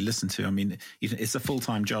can you actually listen to? I mean, it's a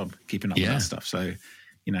full-time job keeping up with that stuff. So,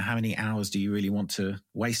 how many hours do you really want to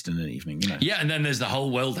waste in an evening? Yeah, and then there's the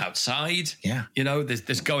whole world outside. Yeah.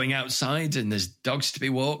 There's going outside, and there's dogs to be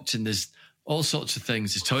walked, and there's all sorts of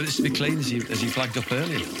things. There's toilets to be cleaned, as you flagged up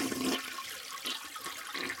earlier.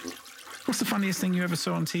 What's the funniest thing you ever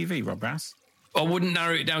saw on TV, Rob Rouse? I wouldn't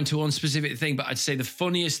narrow it down to one specific thing, but I'd say the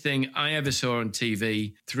funniest thing I ever saw on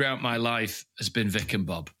TV throughout my life has been Vic and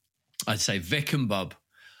Bob. I'd say Vic and Bob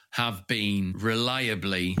have been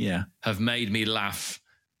reliably, have made me laugh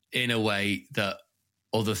in a way that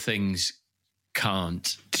other things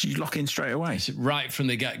can't. Did you lock in straight away? Right from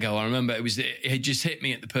the get-go. I remember it had just hit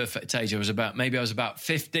me at the perfect age. I was about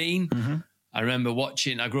 15. Mm-hmm. I remember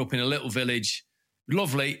watching, I grew up in a little village,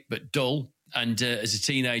 lovely, but dull. And as a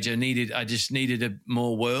teenager, I just needed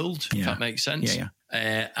more world, if that makes sense. Yeah.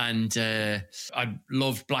 I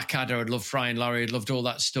loved Blackadder, I'd loved Fry and Laurie, I'd loved all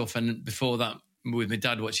that stuff. And before that, with my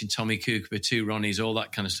dad watching Tommy Cooper, Two Ronnies, all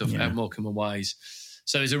that kind of stuff, Ed Morecambe and Wise.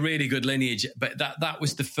 So it was a really good lineage. But that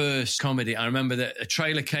was the first comedy. I remember that a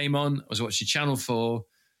trailer came on, I was watching Channel 4,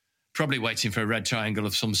 probably waiting for a red triangle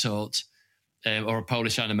of some sort, or a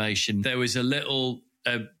Polish animation. There was a little...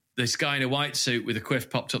 this guy in a white suit with a quiff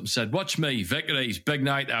popped up and said, "Watch me, Vickery's Big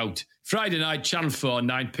Night Out. Friday night, Channel 4,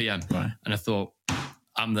 9 p.m. Right. And I thought,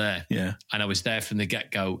 I'm there. Yeah. And I was there from the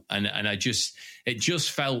get-go. And it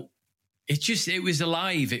was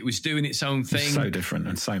alive. It was doing its own thing. It was so different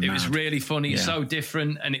and so mad. It was really funny, so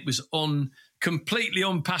different. And it was completely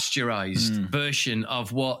unpasteurized version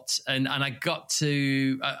of what, and I got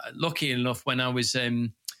to, lucky enough when I was...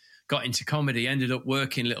 got into comedy, ended up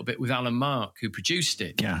working a little bit with Alan Mark, who produced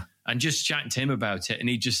it, and just chatting to him about it. And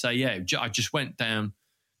he'd just say, I just went down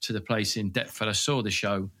to the place in Deptford. I saw the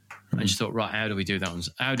show and just thought, right, how do we do that?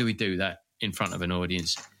 How do we do that in front of an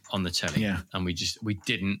audience on the telly? Yeah. And we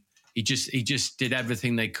didn't. He just did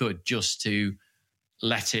everything they could just to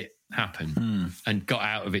let it happen and got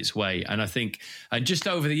out of its way. And I think, and just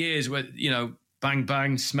over the years, where Bang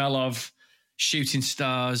Bang, Smell Of, Shooting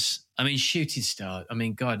Stars.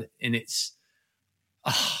 God, and it's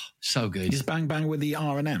so good. Is Bang Bang with the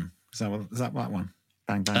R&M? Is that one?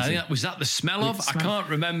 Bang Bang. Was that the Smell Of? I can't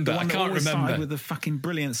remember. I can't remember. With a fucking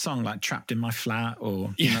brilliant song like "Trapped in My Flat"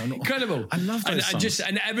 or incredible. I love those songs.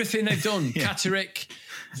 And everything they've done. Catterick,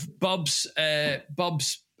 Bob's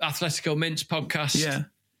Athletico Mints podcast. Yeah,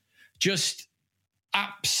 just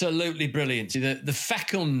absolutely brilliant. The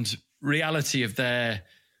fecund reality of their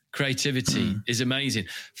creativity is amazing.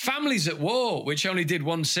 Families at War, which only did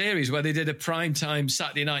one series where they did a primetime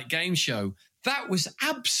Saturday night game show, that was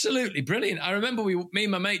absolutely brilliant. I remember me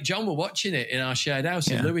and my mate John were watching it in our shared house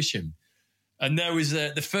in Lewisham, and there was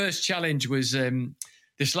the first challenge was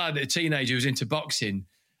this lad, a teenager, who was into boxing,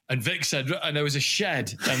 and Vic said, and there was a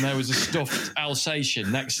shed and there was a stuffed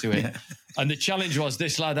Alsatian next to it, and the challenge was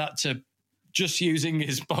this lad had to, just using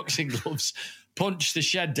his boxing gloves, punch the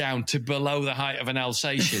shed down to below the height of an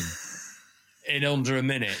Alsatian in under a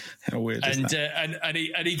minute. How weird is that? And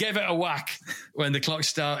he gave it a whack when the clock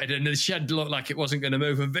started, and the shed looked like it wasn't going to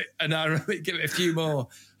move. And I remember he'd give it a few more,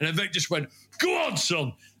 and then Vic just went, "Go on,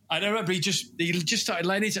 son!" And I remember he just started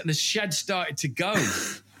laying it, and the shed started to go.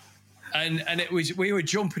 And we were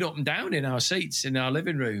jumping up and down in our seats in our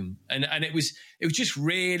living room, and it was just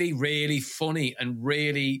really, really funny and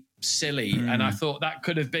really silly. And I thought that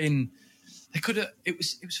could have been. It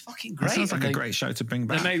was fucking great. That sounds like a great show to bring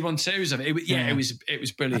back. They made one series of it. It was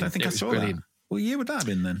brilliant. I don't think I saw that. What year would that have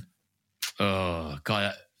been then? Oh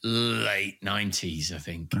God, late 90s, I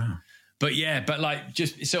think. Oh. But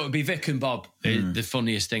so it would be Vic and Bob, the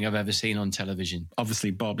funniest thing I've ever seen on television.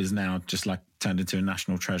 Obviously, Bob is now just like turned into a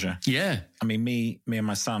national treasure. Yeah. I mean, me and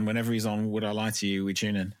my son, whenever he's on Would I Lie to You, we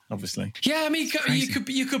tune in, obviously. Yeah, I mean,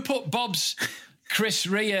 you could put Bob's Chris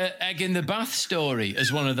Rea egg in the bath story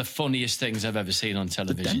as one of the funniest things I've ever seen on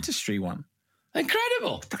television. The dentistry one.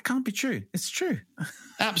 Incredible. That can't be true. It's true.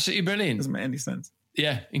 Absolutely brilliant. Doesn't make any sense.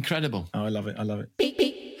 Yeah, incredible. Oh, I love it. Beep,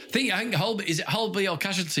 beep. I think Holby or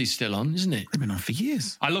Casualty still on, isn't it? They've been on for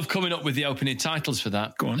years. I love coming up with the opening titles for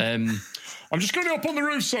that. Go on. I'm just going up on the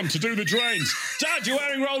roof, son, to do the drains. Dad, you're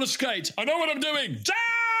wearing roller skates. I know what I'm doing.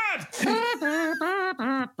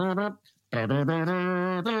 Dad! It's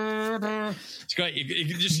great.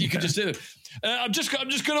 You can just do it. I'm just going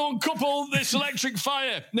to uncouple this electric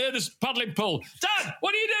fire near this paddling pool. Dad,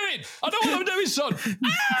 what are you doing? I know what I'm doing, son.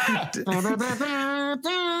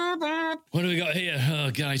 What do we got here?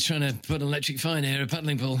 Oh, guy trying to put an electric fire near a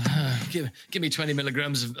paddling pool. Give me 20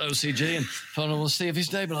 milligrams of OCG and we'll see if he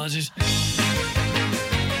stabilises.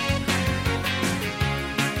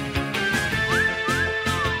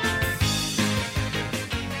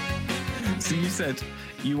 So you said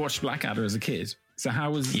you watched Blackadder as a kid. So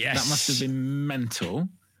how was that? Must have been mental,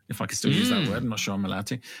 if I could still use that word. I'm not sure I'm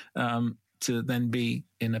allowed to then be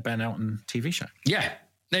in a Ben Elton TV show. Yeah,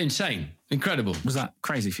 they're insane, incredible. Was that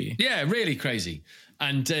crazy for you? Yeah, really crazy.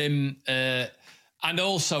 And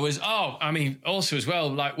also as well,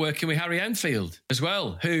 like working with Harry Enfield as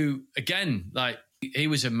well, who again, like he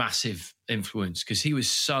was a massive influence because he was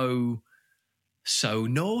so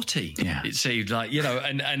naughty. Yeah. It seemed like,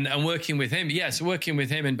 and working with him. Yes, working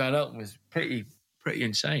with him in Ben Elton was pretty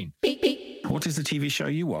insane. What is the TV show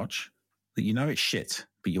you watch that you know it's shit,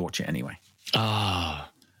 but you watch it anyway? The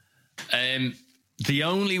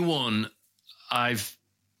only one I've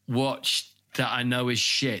watched that I know is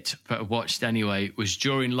shit, but I've watched anyway, was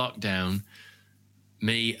during lockdown.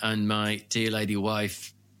 Me and my dear lady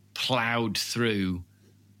wife ploughed through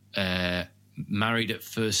Married at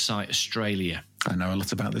First Sight Australia. I know a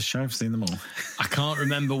lot about this show. I've seen them all. I can't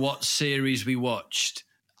remember what series we watched.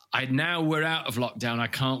 Now we're out of lockdown. I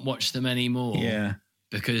can't watch them anymore. Yeah.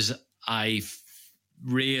 Because I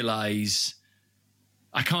realise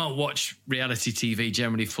I can't watch reality TV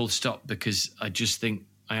generally full stop because I just think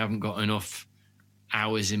I haven't got enough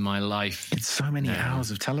hours in my life. It's so many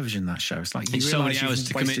hours of television, that show. It's like you it's so many hours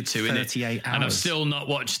to commit to, 38 hours. And I've still not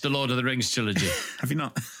watched the Lord of the Rings trilogy. Have you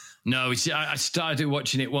not? No, I started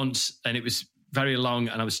watching it once and it was very long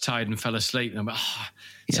and I was tired and fell asleep. And I'm like,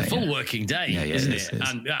 it's a full working day, isn't it?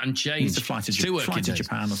 And change. You need to fly to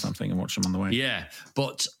Japan or something and watch them on the way. Yeah,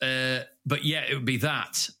 but yeah, it would be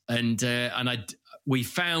that. And we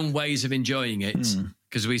found ways of enjoying it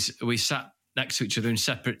because we sat next to each other in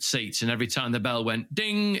separate seats, and every time the bell went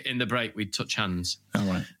ding in the break, we'd touch hands. Oh,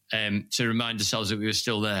 right. To remind ourselves that we were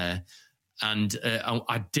still there. And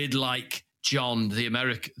I did like John, the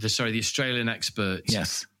Australian expert.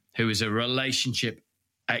 Yes. Who is a relationship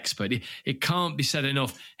expert. It can't be said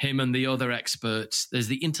enough, him and the other experts. There's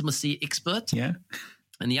the intimacy expert. Yeah.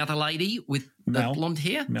 And the other lady with the blonde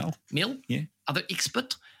hair. Mel. Yeah. Other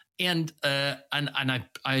expert. And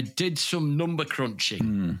I did some number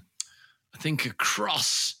crunching. I think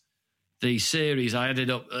across the series, I added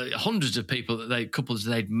up hundreds of people couples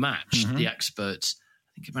they'd matched, the experts.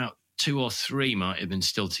 I think about 2 or 3 might have been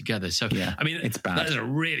still together. So, yeah, I mean, it's bad. That is a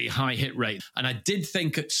really high hit rate. And I did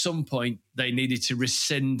think at some point they needed to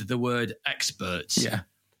rescind the word experts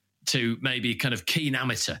to maybe kind of keen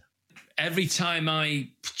amateur. Every time I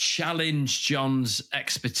challenged John's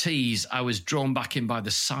expertise, I was drawn back in by the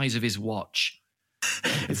size of his watch.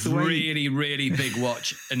 It's really, really big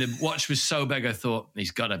watch. And the watch was so big, I thought, he's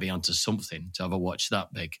got to be onto something to have a watch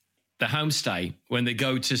that big. The homestay, when they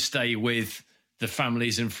go to stay with the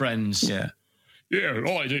families and friends. Yeah,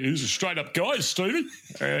 he's a straight up guy, Stevie.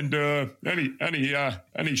 And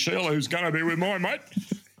any Sheila who's going to be with my mate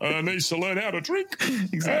needs to learn how to drink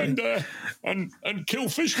and kill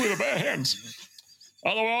fish with bare hands.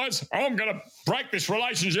 Otherwise, I'm going to break this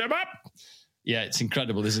relationship up. Yeah, it's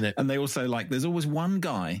incredible, isn't it? And they also there's always one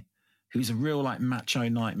guy who's a real macho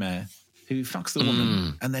nightmare who fucks the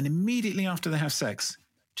woman and then immediately after they have sex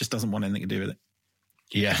just doesn't want anything to do with it.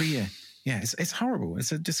 Yeah. Every year. Yeah, it's horrible.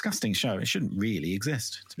 It's a disgusting show. It shouldn't really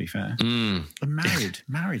exist, to be fair.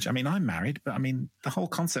 Marriage. I mean, I'm married, but I mean, the whole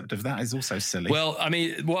concept of that is also silly. Well, I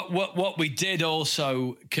mean, what we did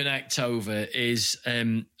also connect over is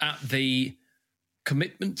at the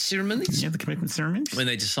commitment ceremonies. Yeah, the commitment ceremonies. When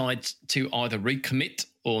they decide to either recommit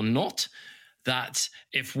or not, that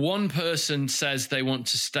if one person says they want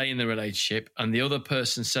to stay in the relationship and the other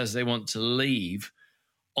person says they want to leave,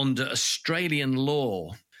 under Australian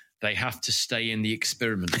law, they have to stay in the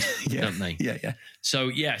experiment, don't they? Yeah.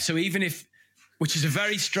 So even if, which is a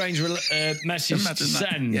very strange message to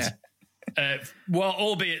send,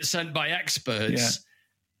 albeit sent by experts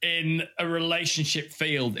in a relationship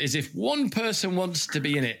field, is if one person wants to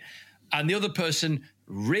be in it and the other person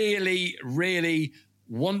really, really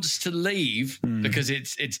wants to leave because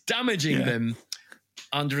it's damaging them,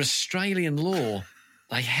 under Australian law,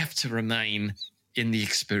 they have to remain in the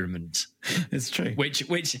experiment. It's true.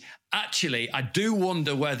 Which actually, I do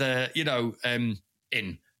wonder whether,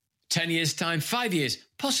 in 10 years' time, 5 years,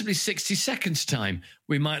 possibly 60 seconds' time,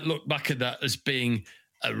 we might look back at that as being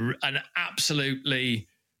an absolutely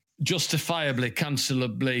justifiably,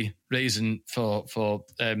 cancelably reason for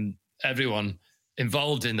everyone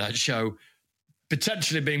involved in that show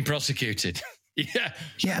potentially being prosecuted. Yeah.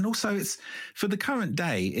 Yeah, and also it's for the current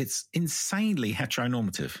day, it's insanely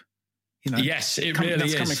heteronormative. You know, yes, it really is.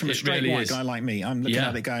 That's coming from a straight white guy like me. I'm looking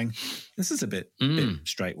at it going, this is a bit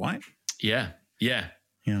straight white. Yeah. Yeah.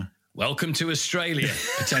 Welcome to Australia,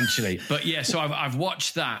 potentially. But yeah, so I've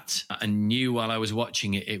watched that and knew while I was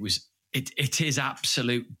watching it, it is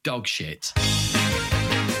absolute dog shit.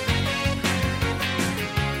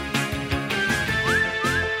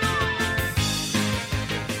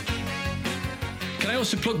 Can I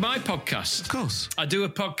also plug my podcast? Of course. I do a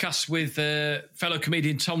podcast with fellow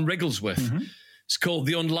comedian Tom Wrigglesworth. Mm-hmm. It's called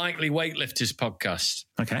the Unlikely Weightlifters Podcast.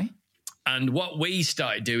 Okay. And what we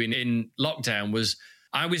started doing in lockdown was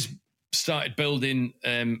started building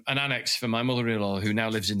an annex for my mother-in-law, who now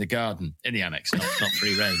lives in the garden, in the annex, not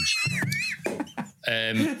free range.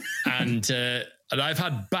 And I've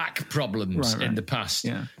had back problems in the past.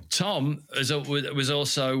 Yeah. Tom was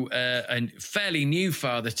also a fairly new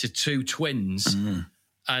father to two twins.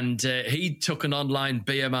 And he took an online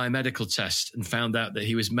BMI medical test and found out that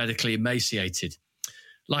he was medically emaciated,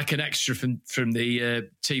 like an extra from the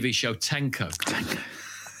TV show Tenko.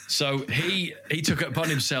 So he took it upon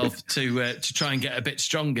himself to try and get a bit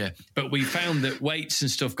stronger. But we found that weights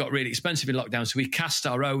and stuff got really expensive in lockdown, so we cast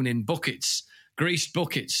our own in buckets, greased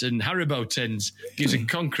buckets and Haribo tins using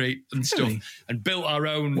concrete and stuff, and built our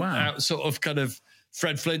own sort of kind of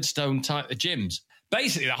Fred Flintstone type of gyms.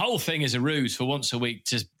 Basically, the whole thing is a ruse for once a week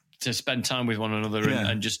to spend time with one another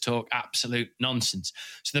and just talk absolute nonsense.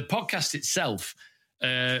 So the podcast itself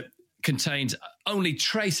contains only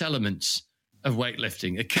trace elements of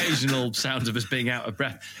weightlifting, occasional sounds of us being out of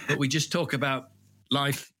breath, but we just talk about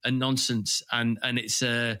life and nonsense. And it's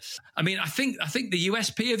I think the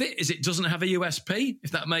USP of it is it doesn't have a USP,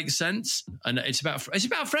 if that makes sense. And it's about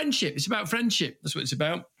friendship. It's about friendship. That's what it's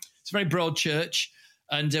about. It's a very broad church.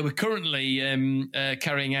 And we're currently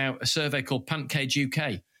carrying out a survey called Pant Cage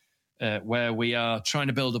UK, where we are trying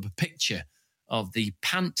to build up a picture of the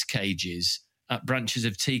pant cages at branches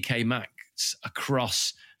of TK Maxx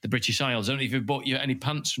across the British Isles. I don't know if you've bought any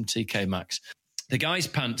pants from TK Maxx. The guys'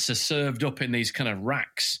 pants are served up in these kind of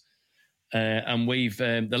racks, and we've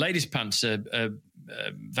the ladies' pants are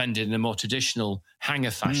vended in a more traditional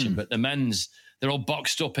hanger fashion, but the men's, they're all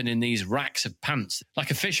boxed up in these racks of pants, like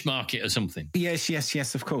a fish market or something. Yes,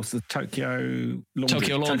 of course. The Tokyo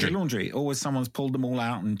Laundry. Always someone's pulled them all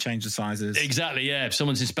out and changed the sizes. Exactly, yeah.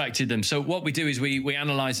 Someone's inspected them. So what we do is we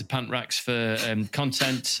analyse the pant racks for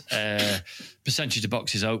content, percentage of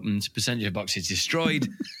boxes opened, percentage of boxes destroyed,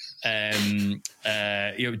 general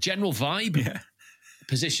vibe,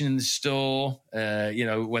 position in the store,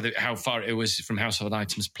 how far it was from household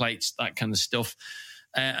items, plates, that kind of stuff.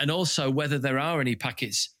 And also whether there are any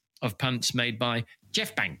packets of pants made by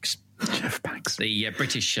Jeff Banks. The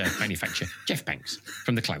British manufacturer, Jeff Banks,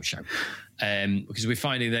 from the Clout Show. Because we're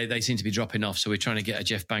finding they seem to be dropping off, so we're trying to get a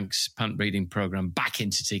Jeff Banks pant breeding program back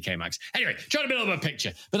into TK Maxx. Anyway, trying to build up a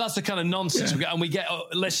picture. But that's the kind of nonsense we get. And we get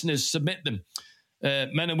listeners submit them.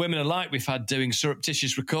 Men and women alike, we've had doing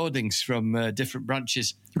surreptitious recordings from different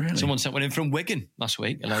branches. Really? Someone sent one in from Wigan last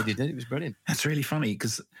week. A lady did. It was brilliant. That's really funny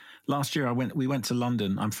because last year we went to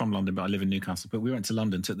London. I'm from London, but I live in Newcastle. But we went to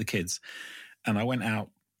London, took the kids, and I went out.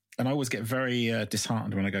 And I always get very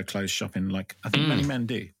disheartened when I go clothes shopping, like I think many men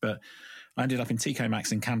do. But I ended up in TK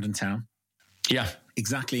Maxx in Camden Town. Yeah.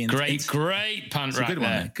 Exactly. Great pant rack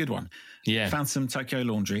there. Good one. Yeah. Found some Tokyo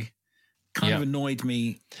Laundry. Kind of annoyed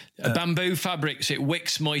me. Bamboo fabrics, it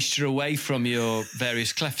wicks moisture away from your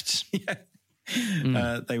various clefts.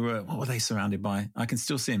 What were they surrounded by? I can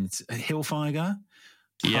still see them. It's a Hillfire,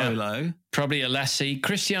 Polo. Probably a Lessie.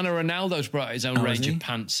 Cristiano Ronaldo's brought his own range of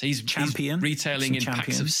pants. He's retailing in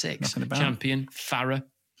packs of 6. Champion, Farah,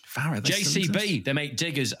 JCB, they make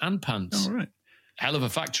diggers and pants. Oh, right. Hell of a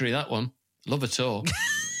factory, that one. Love a talk.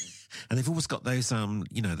 And they've always got those,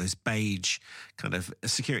 those beige kind of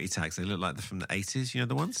security tags. They look like they're from the 80s,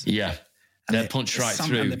 the ones? Yeah. They're punched right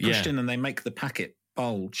through. And they're pushed in and they make the packet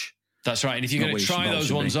bulge. That's right. And if you're going to try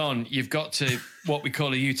those ones on, you've got to, what we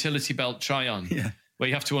call a utility belt try-on. Yeah. Where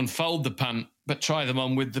you have to unfold the pant, but try them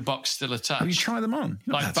on with the box still attached. Oh, you try them on?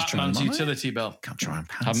 Like Batman's utility belt. Can't try on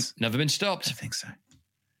pants. I've never been stopped. I don't think so.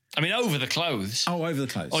 I mean, over the clothes. Oh, over the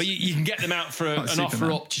clothes. Or you can get them out for an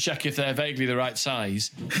offer up to check if they're vaguely the right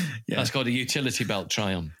size. Yeah. That's called a utility belt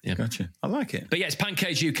try-on. Yeah. Gotcha. I like it. But yes, Pant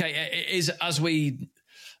Cage UK is, as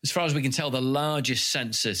far as we can tell, the largest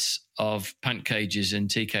census of pant cages in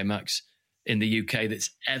TK Maxx in the UK that's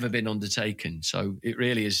ever been undertaken. So it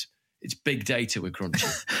really is It's big data we're crunching.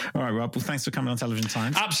 All right, Rob. Well, thanks for coming on Television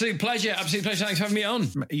Times. Absolute pleasure. Absolute pleasure. Thanks for having me on.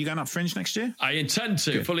 Are you going up Fringe next year? I intend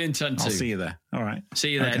to. Good. Fully intend to. I'll see you there. All right. See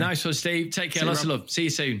you there. Okay. Nice one, Steve. Take care. See you, Lots of Rob. love. See you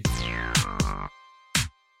soon.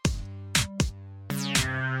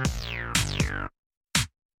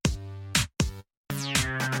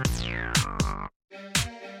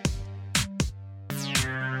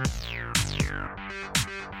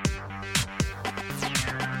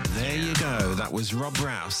 There you go. That was Rob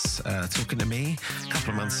Rouse talking to me a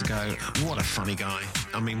couple of months ago. What a funny guy.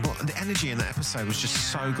 I mean, the energy in that episode was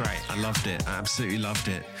just so great. I loved it. I absolutely loved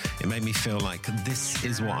it. It made me feel like this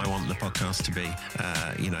is what I want the podcast to be.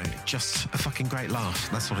 Just a fucking great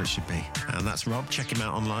laugh. That's what it should be. And that's Rob. Check him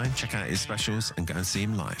out online. Check out his specials and go and see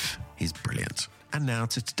him live. He's brilliant. And now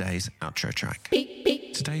to today's outro track.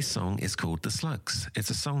 Today's song is called The Slugs. It's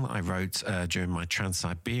a song that I wrote during my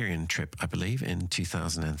Trans-Siberian trip, I believe, in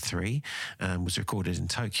 2003, and was recorded in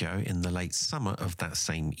Tokyo in the late summer of that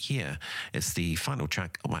same year. It's the final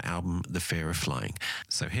track of my album, The Fear of Flying.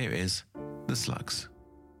 So here is The Slugs.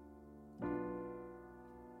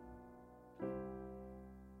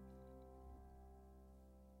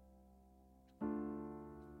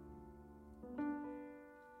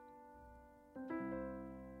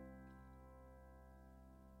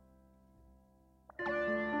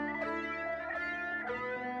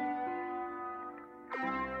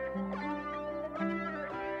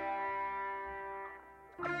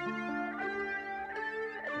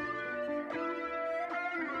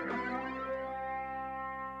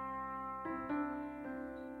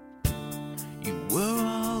 You were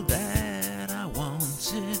all that I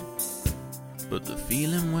wanted, but the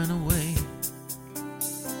feeling went away.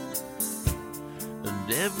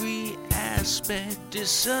 And every aspect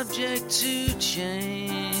is subject to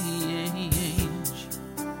change.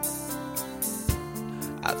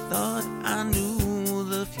 I thought I knew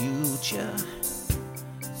the future,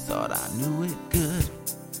 thought I knew it good.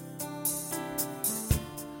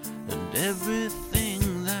 And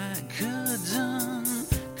everything that could done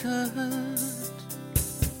could.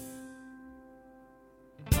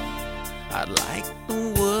 I'd like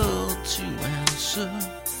the world to answer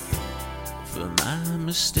for my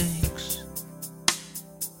mistakes.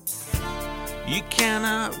 You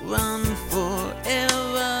cannot run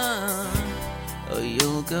forever, or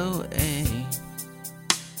you'll go A.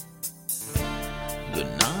 The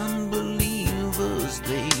non-believers,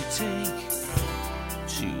 they take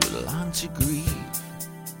too long to grieve.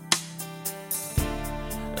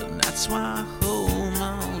 And that's why home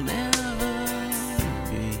I'll never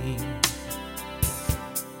be.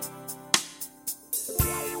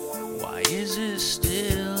 Why is it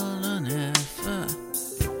still an effort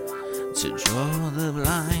to draw the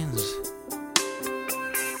blinds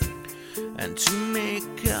and to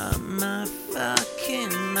make up my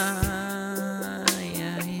fucking mind?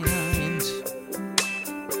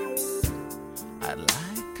 I'd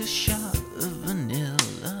like a shot of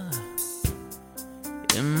vanilla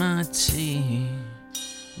in my tea,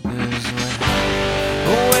 'cause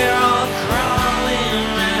we're all crawling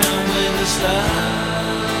around with the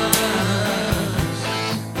slugs,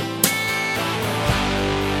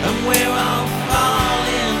 and we're all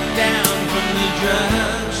falling down from the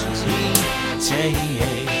drugs we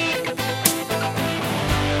take,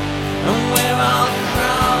 and we're all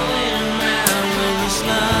crawling around with the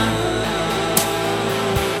slugs.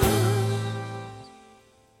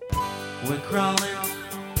 We're crawling,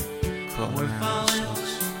 we're falling,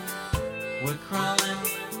 we're crawling,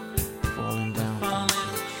 falling down,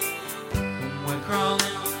 we're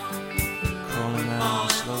crawling, crawling around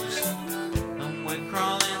the slugs, and we're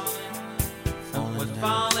crawling, and we're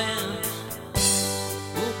falling.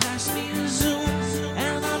 We'll pass me a zoom,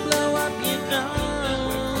 and I'll blow up your nose.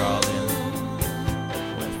 We're crawling,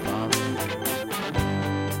 we're falling.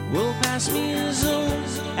 We'll pass me a zoom,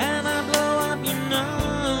 and I'll blow up your nose.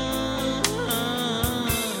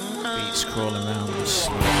 Beats crawling around the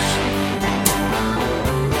slugs.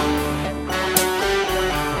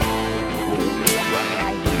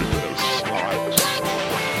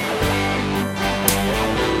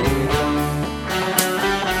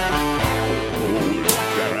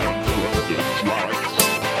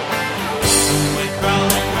 We're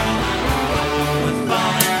crawling, we're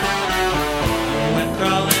falling, we're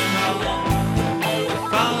crawling, we're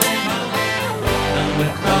falling, and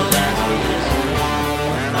we're crawling,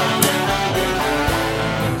 we're falling,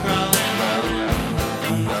 we're crawling.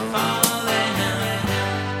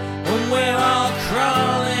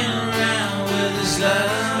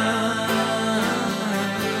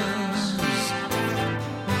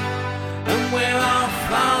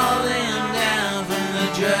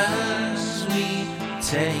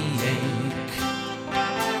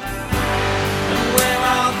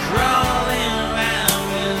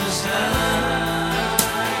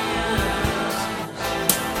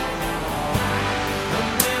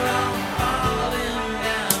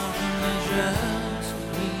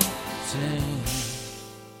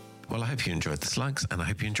 you enjoyed the slugs, and I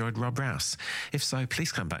hope you enjoyed Rob Rouse. If so,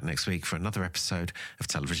 please come back next week for another episode of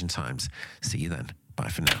Television Times. See you then. Bye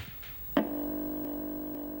for now.